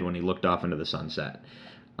Luke did when he looked off into the sunset,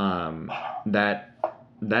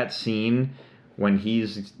 that scene when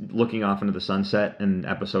he's looking off into the sunset in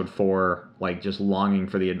Episode 4, like just longing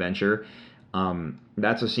for the adventure,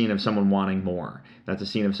 that's a scene of someone wanting more. That's a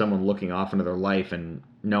scene of someone looking off into their life and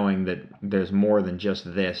knowing that there's more than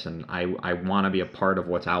just this, and I want to be a part of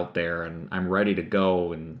what's out there, and I'm ready to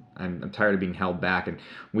go, and I'm tired of being held back. And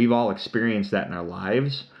we've all experienced that in our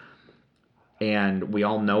lives, and we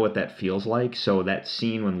all know what that feels like. So that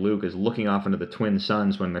scene when Luke is looking off into the twin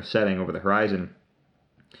suns when they're setting over the horizon,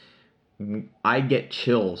 I get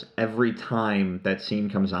chills every time that scene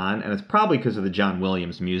comes on, and it's probably because of the John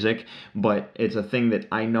Williams music, but it's a thing that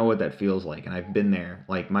I know what that feels like, and I've been there.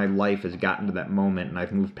 Like, my life has gotten to that moment, and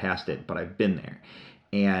I've moved past it, but I've been there.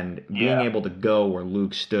 And being able to go where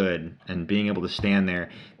Luke stood and being able to stand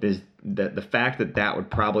there, there's the fact that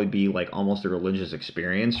would probably be like almost a religious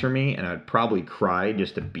experience for me, and I'd probably cry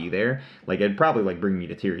just to be there. Like, it'd probably like bring me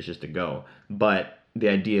to tears just to go, but the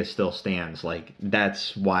idea still stands. Like,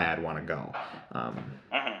 that's why I'd want to go.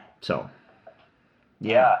 So,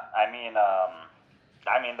 yeah. I mean,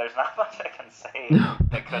 there's not much I can say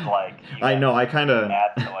that could like. I know. I kind of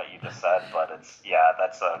add to what you just said, but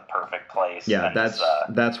that's a perfect place. Yeah,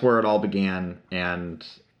 that's where it all began, and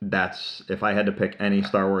that's, if I had to pick any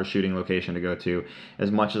Star Wars shooting location to go to,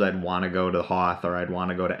 as much as I'd want to go to Hoth or I'd want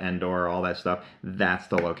to go to Endor, all that stuff, that's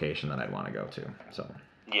the location that I'd want to go to. So.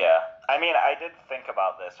 Yeah. I mean, I did think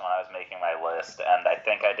about this when I was making my list, and I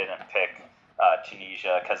think I didn't pick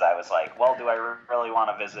Tunisia because I was like, well, do I really want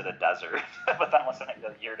to visit a desert? But then listening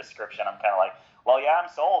to your description, I'm kind of like, well, yeah, I'm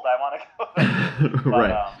sold. I want to go there. But,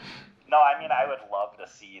 right. No, I mean, I would love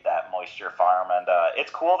to see that moisture farm, and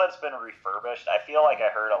it's cool that it's been refurbished. I feel like I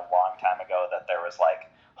heard a long time ago that there was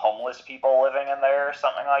like homeless people living in there or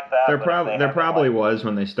something like that. There probably was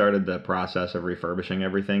when they started the process of refurbishing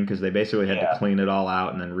everything, because they basically had to clean it all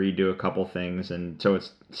out and then redo a couple things, and so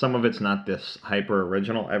some of it's not this hyper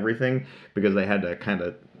original everything because they had to kind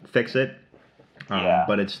of fix it.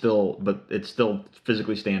 But it's still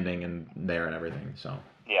physically standing and there and everything. So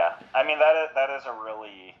yeah, I mean that is a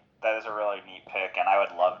really neat pick, and I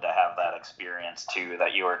would love to have that experience too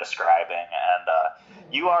that you were describing. And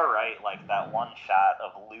You are right. Like that one shot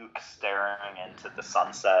of Luke staring into the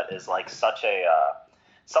sunset is like such a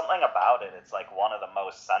something about it. It's like one of the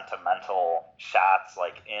most sentimental shots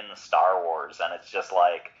like in Star Wars, and it's just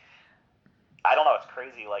like I don't know. It's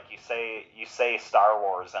crazy. Like you say Star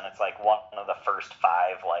Wars, and it's like one of the first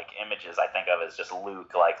 5 like images I think of is just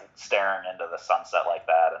Luke like staring into the sunset like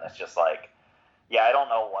that, and it's just like, yeah, I don't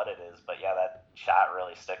know what it is, but yeah, that shot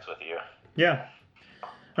really sticks with you. Yeah.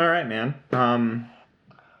 All right, man.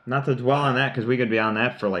 Not to dwell on that because we could be on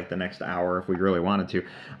that for like the next hour if we really wanted to.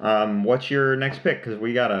 What's your next pick? Because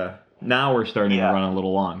we gotta. Now we're starting to run a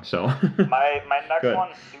little long, so. my next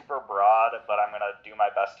one's super broad, but I'm gonna do my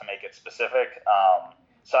best to make it specific.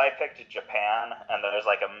 So I picked Japan, and there's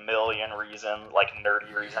like a million reasons, like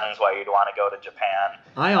nerdy reasons, why you'd want to go to Japan.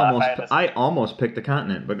 I almost picked the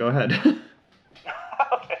continent, but go ahead.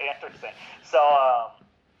 Okay, interesting. So,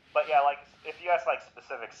 but yeah, like if you ask like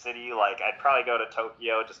specific city, like I'd probably go to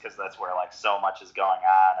Tokyo just because that's where like so much is going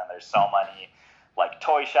on, and there's so many like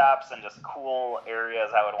toy shops and just cool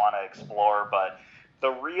areas I would want to explore. But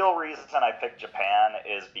the real reason I picked Japan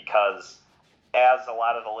is because, as a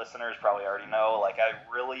lot of the listeners probably already know, like I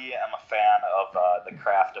really am a fan of the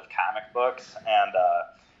craft of comic books, and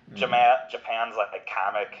Japan's like a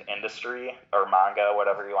comic industry or manga,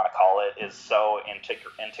 whatever you want to call it, is so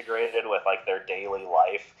integrated with like their daily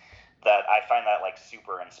life that I find that like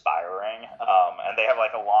super inspiring. And they have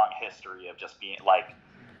like a long history of just being like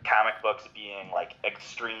comic books being like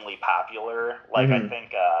extremely popular. Like I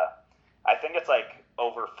think it's like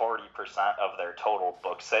over 40% of their total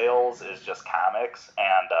book sales is just comics,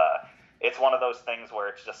 and it's one of those things where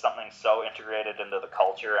it's just something so integrated into the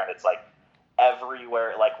culture, and it's like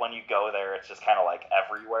everywhere. Like when you go there, it's just kind of like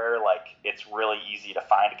everywhere. Like it's really easy to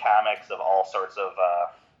find comics of all sorts of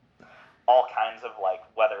all kinds of like,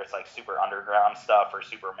 whether it's like super underground stuff or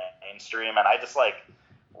super mainstream, and I just like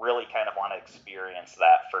really kind of want to experience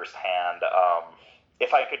that firsthand.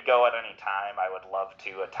 If I could go at any time, I would love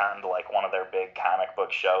to attend like one of their big comic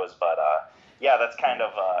book shows. But yeah, that's kind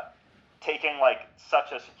of taking like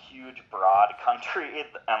such a huge, broad country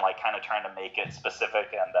and like kind of trying to make it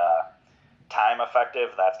specific and time effective.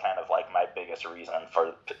 That's kind of like my biggest reason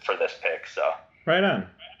for this pick. So right on.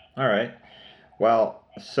 All right. Well,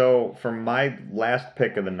 so for my last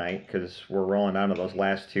pick of the night, because we're rolling down to those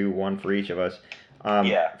last two, one for each of us.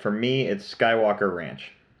 For me, it's Skywalker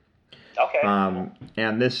Ranch. Okay.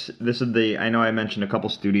 And this is the, I know I mentioned a couple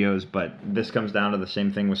studios, but this comes down to the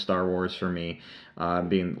same thing with Star Wars for me,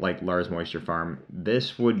 being like Lars Moisture Farm.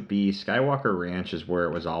 This would be, Skywalker Ranch is where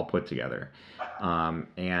it was all put together.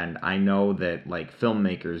 And I know that like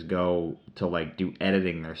filmmakers go to like do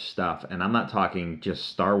editing their stuff, and I'm not talking just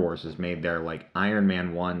Star Wars is made there. Like Iron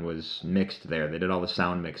Man 1 was mixed there. They did all the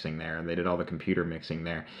sound mixing there, and they did all the computer mixing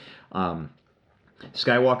there.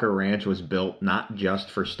 Skywalker Ranch was built not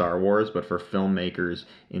just for Star Wars, but for filmmakers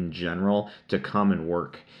in general to come and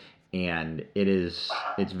work. And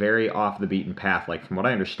it's very off the beaten path. Like from what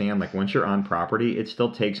I understand, like once you're on property, it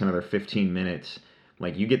still takes another 15 minutes.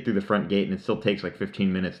 Like you get through the front gate and it still takes like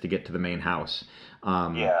 15 minutes to get to the main house.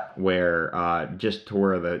 Where just to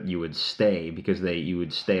where you would stay, because you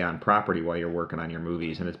would stay on property while you're working on your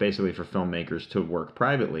movies, and it's basically for filmmakers to work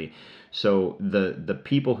privately. So the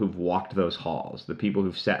people who've walked those halls, the people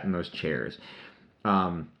who've sat in those chairs,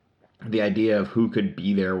 the idea of who could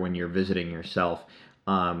be there when you're visiting yourself,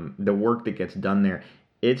 the work that gets done there,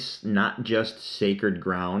 it's not just sacred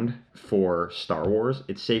ground for Star Wars,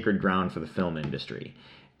 it's sacred ground for the film industry.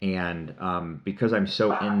 And because I'm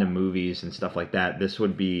so into movies and stuff like that, this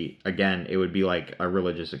would be, again, it would be like a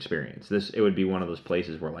religious experience. It would be one of those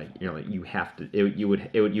places where like, you know, like you have to,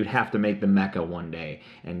 you'd have to make the Mecca one day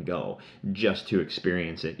and go just to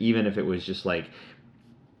experience it. Even if it was just like,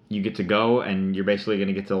 you get to go and you're basically going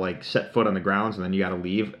to get to like set foot on the grounds and then you got to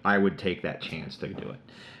leave. I would take that chance to do it.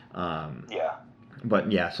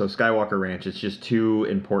 But yeah, so Skywalker Ranch, it's just too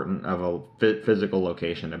important of a physical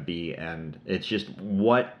location to be, and it's just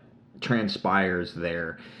what transpires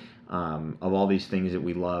there of all these things that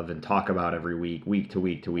we love and talk about every week to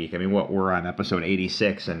week to week. I mean, we're on episode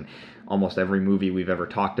 86, and almost every movie we've ever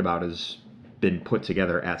talked about has been put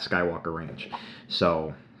together at Skywalker Ranch.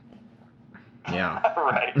 So, yeah.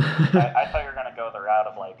 Right. I thought you were going to go the route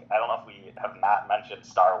of like, I don't know if we have not mentioned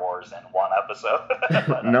Star Wars in one episode.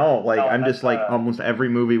 But, no, like I'm just like almost every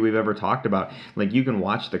movie we've ever talked about, like you can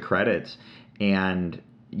watch the credits and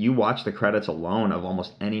you watch the credits alone of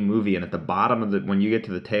almost any movie, and at the bottom of when you get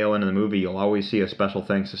to the tail end of the movie, you'll always see a special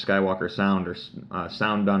thanks to Skywalker Sound, or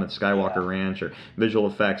sound done at Skywalker Ranch, or visual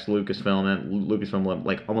effects, Lucasfilm,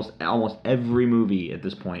 like almost every movie at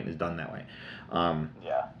this point is done that way.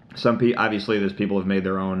 obviously there's people who've made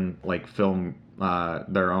their own like film,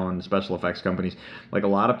 their own special effects companies. Like a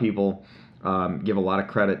lot of people give a lot of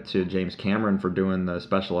credit to James Cameron for doing the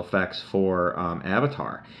special effects for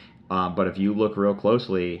Avatar. But if you look real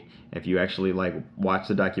closely, if you actually like watch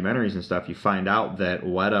the documentaries and stuff, you find out that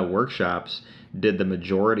Weta Workshops did the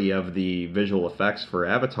majority of the visual effects for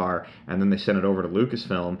Avatar, and then they sent it over to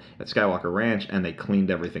Lucasfilm at Skywalker Ranch, and they cleaned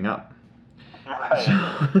everything up.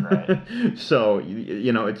 Right. So,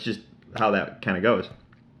 it's just how that kind of goes.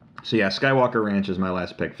 So yeah, Skywalker Ranch is my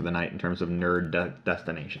last pick for the night in terms of nerd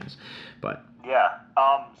destinations. But yeah,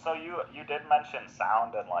 so you did mention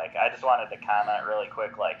sound, and like I just wanted to comment really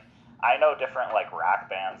quick. Like I know different like rock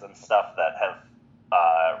bands and stuff that have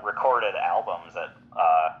recorded albums at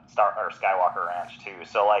Skywalker Ranch too.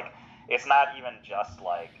 So like it's not even just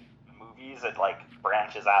like movies; it like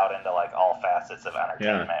branches out into like all facets of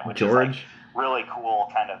entertainment, which is like really cool.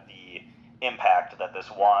 Kind of the impact that this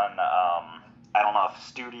one, I don't know if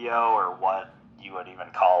studio or what you would even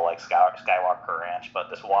call like Skywalker Ranch, but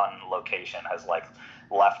this one location has like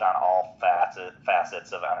left on all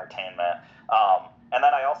facets of entertainment. And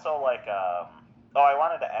then I also like, I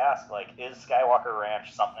wanted to ask, like, is Skywalker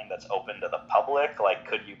Ranch something that's open to the public? Like,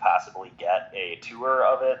 could you possibly get a tour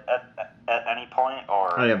of it at any point?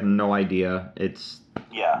 Or I have no idea. It's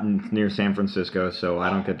yeah, near San Francisco, so I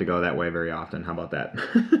don't get to go that way very often. How about that?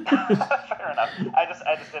 Fair enough. I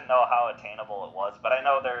just didn't know how attainable it was, but I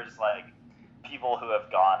know there's like people who have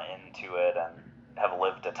gone into it and have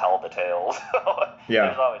lived to tell the tales. So yeah,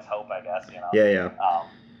 there's always hope, I guess. Yeah.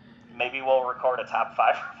 Maybe we'll record a top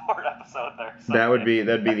 5 report episode there.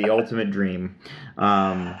 That'd be the ultimate dream.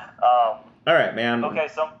 All right, man. Okay,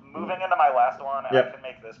 so moving into my last one, yep. I can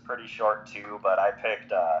make this pretty short too, but I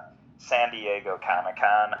picked San Diego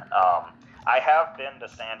Comic-Con. I have been to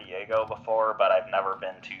San Diego before, but I've never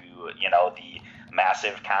been to, the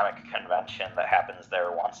massive comic convention that happens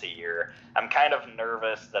there once a year. I'm kind of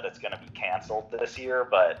nervous that it's going to be canceled this year,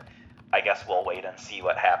 but I guess we'll wait and see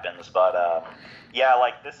what happens. But yeah,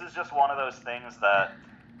 like this is just one of those things that,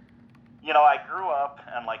 I grew up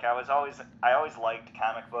and like I always liked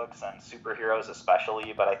comic books and superheroes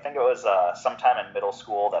especially, but I think it was sometime in middle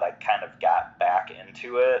school that I kind of got back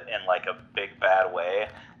into it in like a big bad way.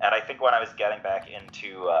 And I think when I was getting back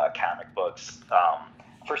into comic books,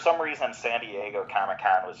 for some reason San Diego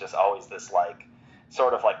Comic-Con was just always this like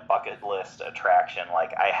sort of like bucket list attraction.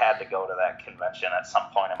 Like I had to go to that convention at some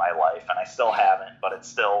point in my life, and I still haven't, but it's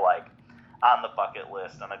still like on the bucket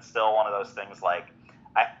list, and it's still one of those things like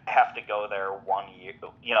I have to go there 1 year,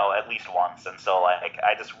 at least once. And so like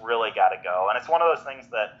I just really got to go. And it's one of those things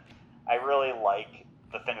that I really like,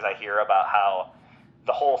 the things I hear about how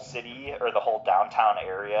the whole city or the whole downtown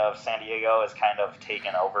area of San Diego is kind of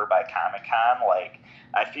taken over by Comic-Con. Like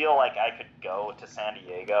I feel like I could go to San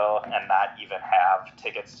Diego and not even have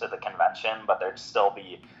tickets to the convention, but there'd still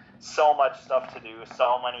be so much stuff to do,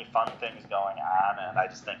 so many fun things going on, and I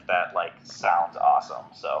just think that like sounds awesome.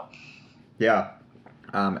 So yeah,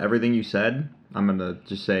 everything you said, I'm gonna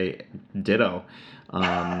just say ditto.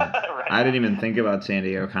 Right. I didn't even think about San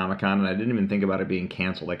Diego Comic-Con, and I didn't even think about it being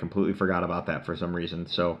canceled. I completely forgot about that for some reason.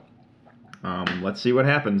 So let's see what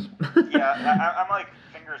happens. Yeah, I'm like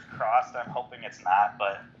fingers crossed. I'm hoping it's not,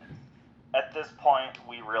 but at this point,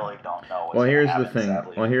 we really don't know what's going to happen,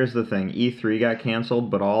 sadly. Well, here's the thing. E3 got canceled,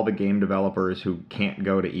 but all the game developers who can't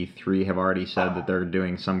go to E3 have already said that they're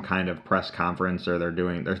doing some kind of press conference, or they're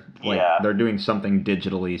doing something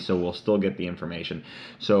digitally, so we'll still get the information.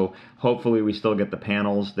 So hopefully we still get the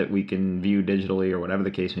panels that we can view digitally, or whatever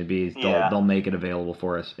the case may be. They'll make it available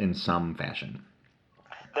for us in some fashion.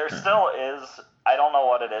 There still is, I don't know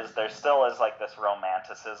what it is, there still is like this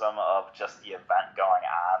romanticism of just the event going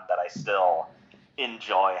on that I still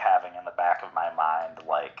enjoy having in the back of my mind.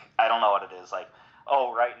 Like, I don't know what it is, like,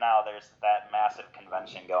 oh, right now there's that massive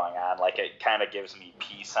convention going on. Like, it kind of gives me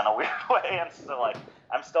peace in a weird way, and so like,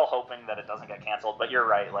 I'm still hoping that it doesn't get canceled, but you're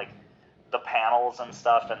right, like, the panels and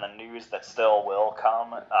stuff and the news that still will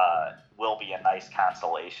come will be a nice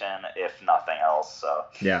consolation, if nothing else, so.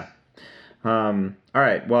 Yeah. All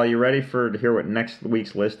right. Well, you ready to hear what next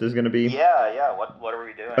week's list is going to be? Yeah. What are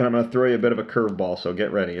we doing? And I'm going to throw you a bit of a curveball, so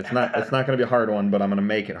get ready. It's not going to be a hard one, but I'm going to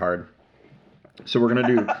make it hard. So we're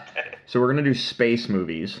going to do space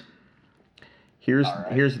movies. Here's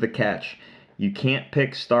the catch. You can't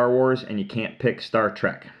pick Star Wars and you can't pick Star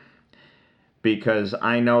Trek. Because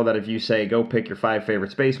I know that if you say go pick your 5 favorite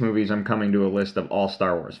space movies, I'm coming to a list of all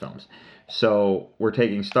Star Wars films. So we're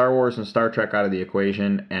taking Star Wars and Star Trek out of the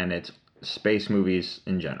equation, and it's space movies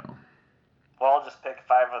in general. Well, I'll just pick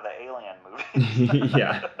 5 of the Alien movies.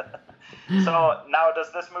 Yeah. So now,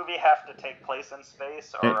 does this movie have to take place in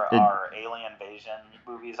space, or are alien invasion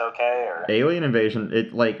movies okay? Or Alien Invasion,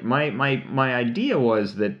 it like my idea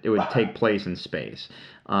was that it would take place in space.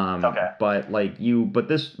 Okay. But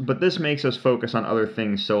this makes us focus on other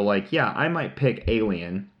things. So like, yeah, I might pick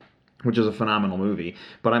Alien, which is a phenomenal movie,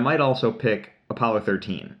 but I might also pick Apollo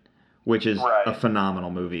 13. Which is a phenomenal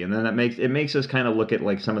movie, and then it makes us kind of look at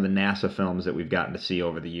like some of the NASA films that we've gotten to see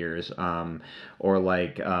over the years, or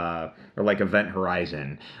like Event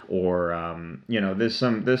Horizon, or there's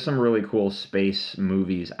some really cool space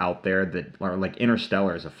movies out there that are like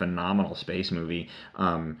Interstellar is a phenomenal space movie.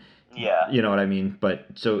 Yeah, you know what I mean. But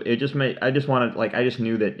so it just I just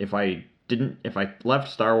knew that if I left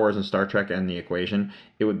Star Wars and Star Trek in the equation,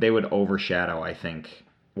 they would overshadow, I think,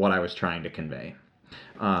 what I was trying to convey.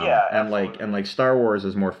 And like Star Wars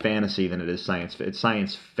is more fantasy than it is science. It's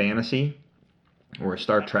science fantasy, where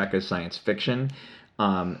Star Trek is science fiction.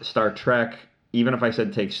 Star Trek, even if I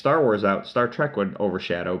said take Star Wars out, Star Trek would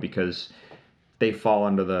overshadow because they fall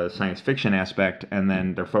under the science fiction aspect, and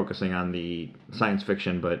then they're focusing on the science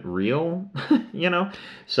fiction but real,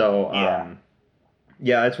 So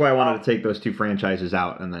that's why I wanted to take those two franchises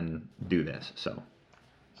out and then do this. So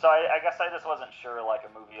I guess I just wasn't sure, like a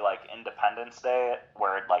movie like Independence Day,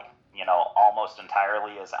 where it almost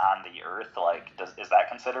entirely is on the Earth. Like, is that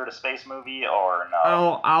considered a space movie or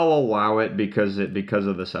no? I'll allow it because of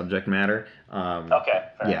the subject matter. Okay.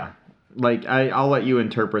 Fair enough. Like I'll let you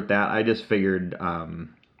interpret that. I just figured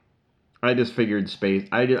space.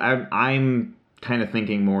 I'm kind of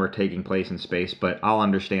thinking more taking place in space, but I'll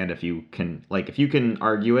understand if you can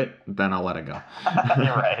argue it, then I'll let it go.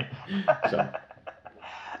 You're right. So.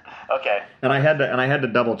 Okay. And I had to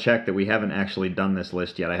double check that we haven't actually done this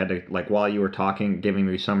list yet. I had to, like, while you were talking, giving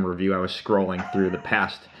me some review, I was scrolling through the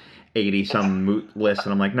past 80-some lists,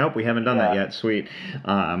 and I'm like, nope, we haven't done that yet. Sweet. It's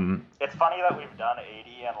funny that we've done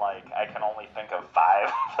 80, and, like, I can only think of 5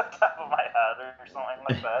 off the top of my head or something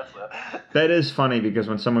like that. So. That is funny, because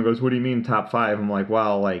when someone goes, what do you mean top 5? I'm like,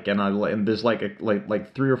 well, like, and there's, like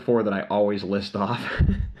 3 or 4 that I always list off.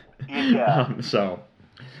 Yeah.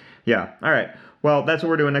 Yeah. All right. Well, that's what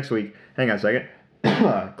we're doing next week. Hang on a second.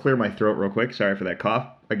 Clear my throat real quick. Sorry for that cough.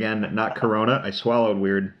 Again, not corona. I swallowed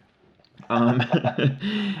weird. All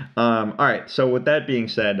right. So with that being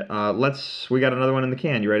said, we got another one in the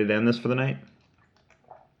can. You ready to end this for the night?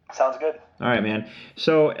 Sounds good. All right, man.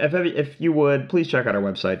 So if you would, please check out our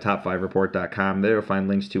website, top5report.com. There you'll find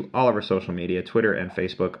links to all of our social media, Twitter and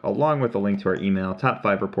Facebook, along with a link to our email,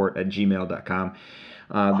 top5report@gmail.com.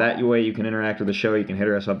 That way you can interact with the show. You can hit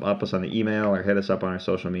us up on the email or hit us up on our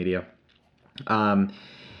social media.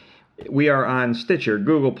 We are on Stitcher,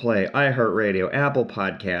 Google Play, iHeartRadio, Apple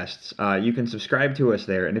Podcasts. You can subscribe to us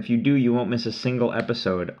there, and if you do, you won't miss a single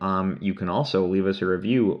episode. You can also leave us a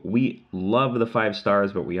review. We love the 5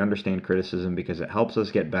 stars, but we understand criticism because it helps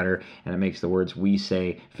us get better, and it makes the words we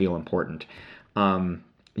say feel important.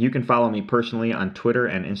 You can follow me personally on Twitter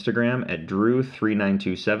and Instagram at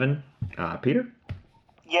Drew3927. Peter?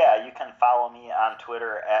 Yeah, you can follow me on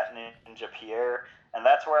Twitter at NinjaPierre, and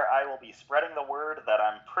that's where I will be spreading the word that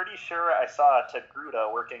I'm pretty sure I saw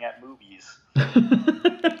Togruta working at movies.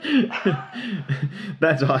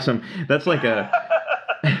 That's awesome. That's like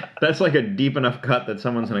a deep enough cut that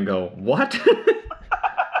someone's gonna go, what?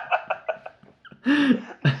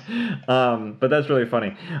 But that's really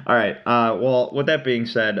funny. All right. Well, with that being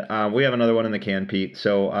said, we have another one in the can, Pete.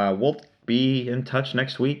 So we'll be in touch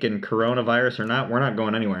next week, and coronavirus or not, we're not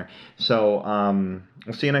going anywhere. So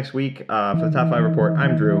we'll see you next week for the Top 5 Report.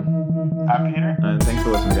 I'm Drew. I'm Peter. And thanks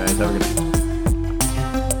for listening, guys. Have a good night.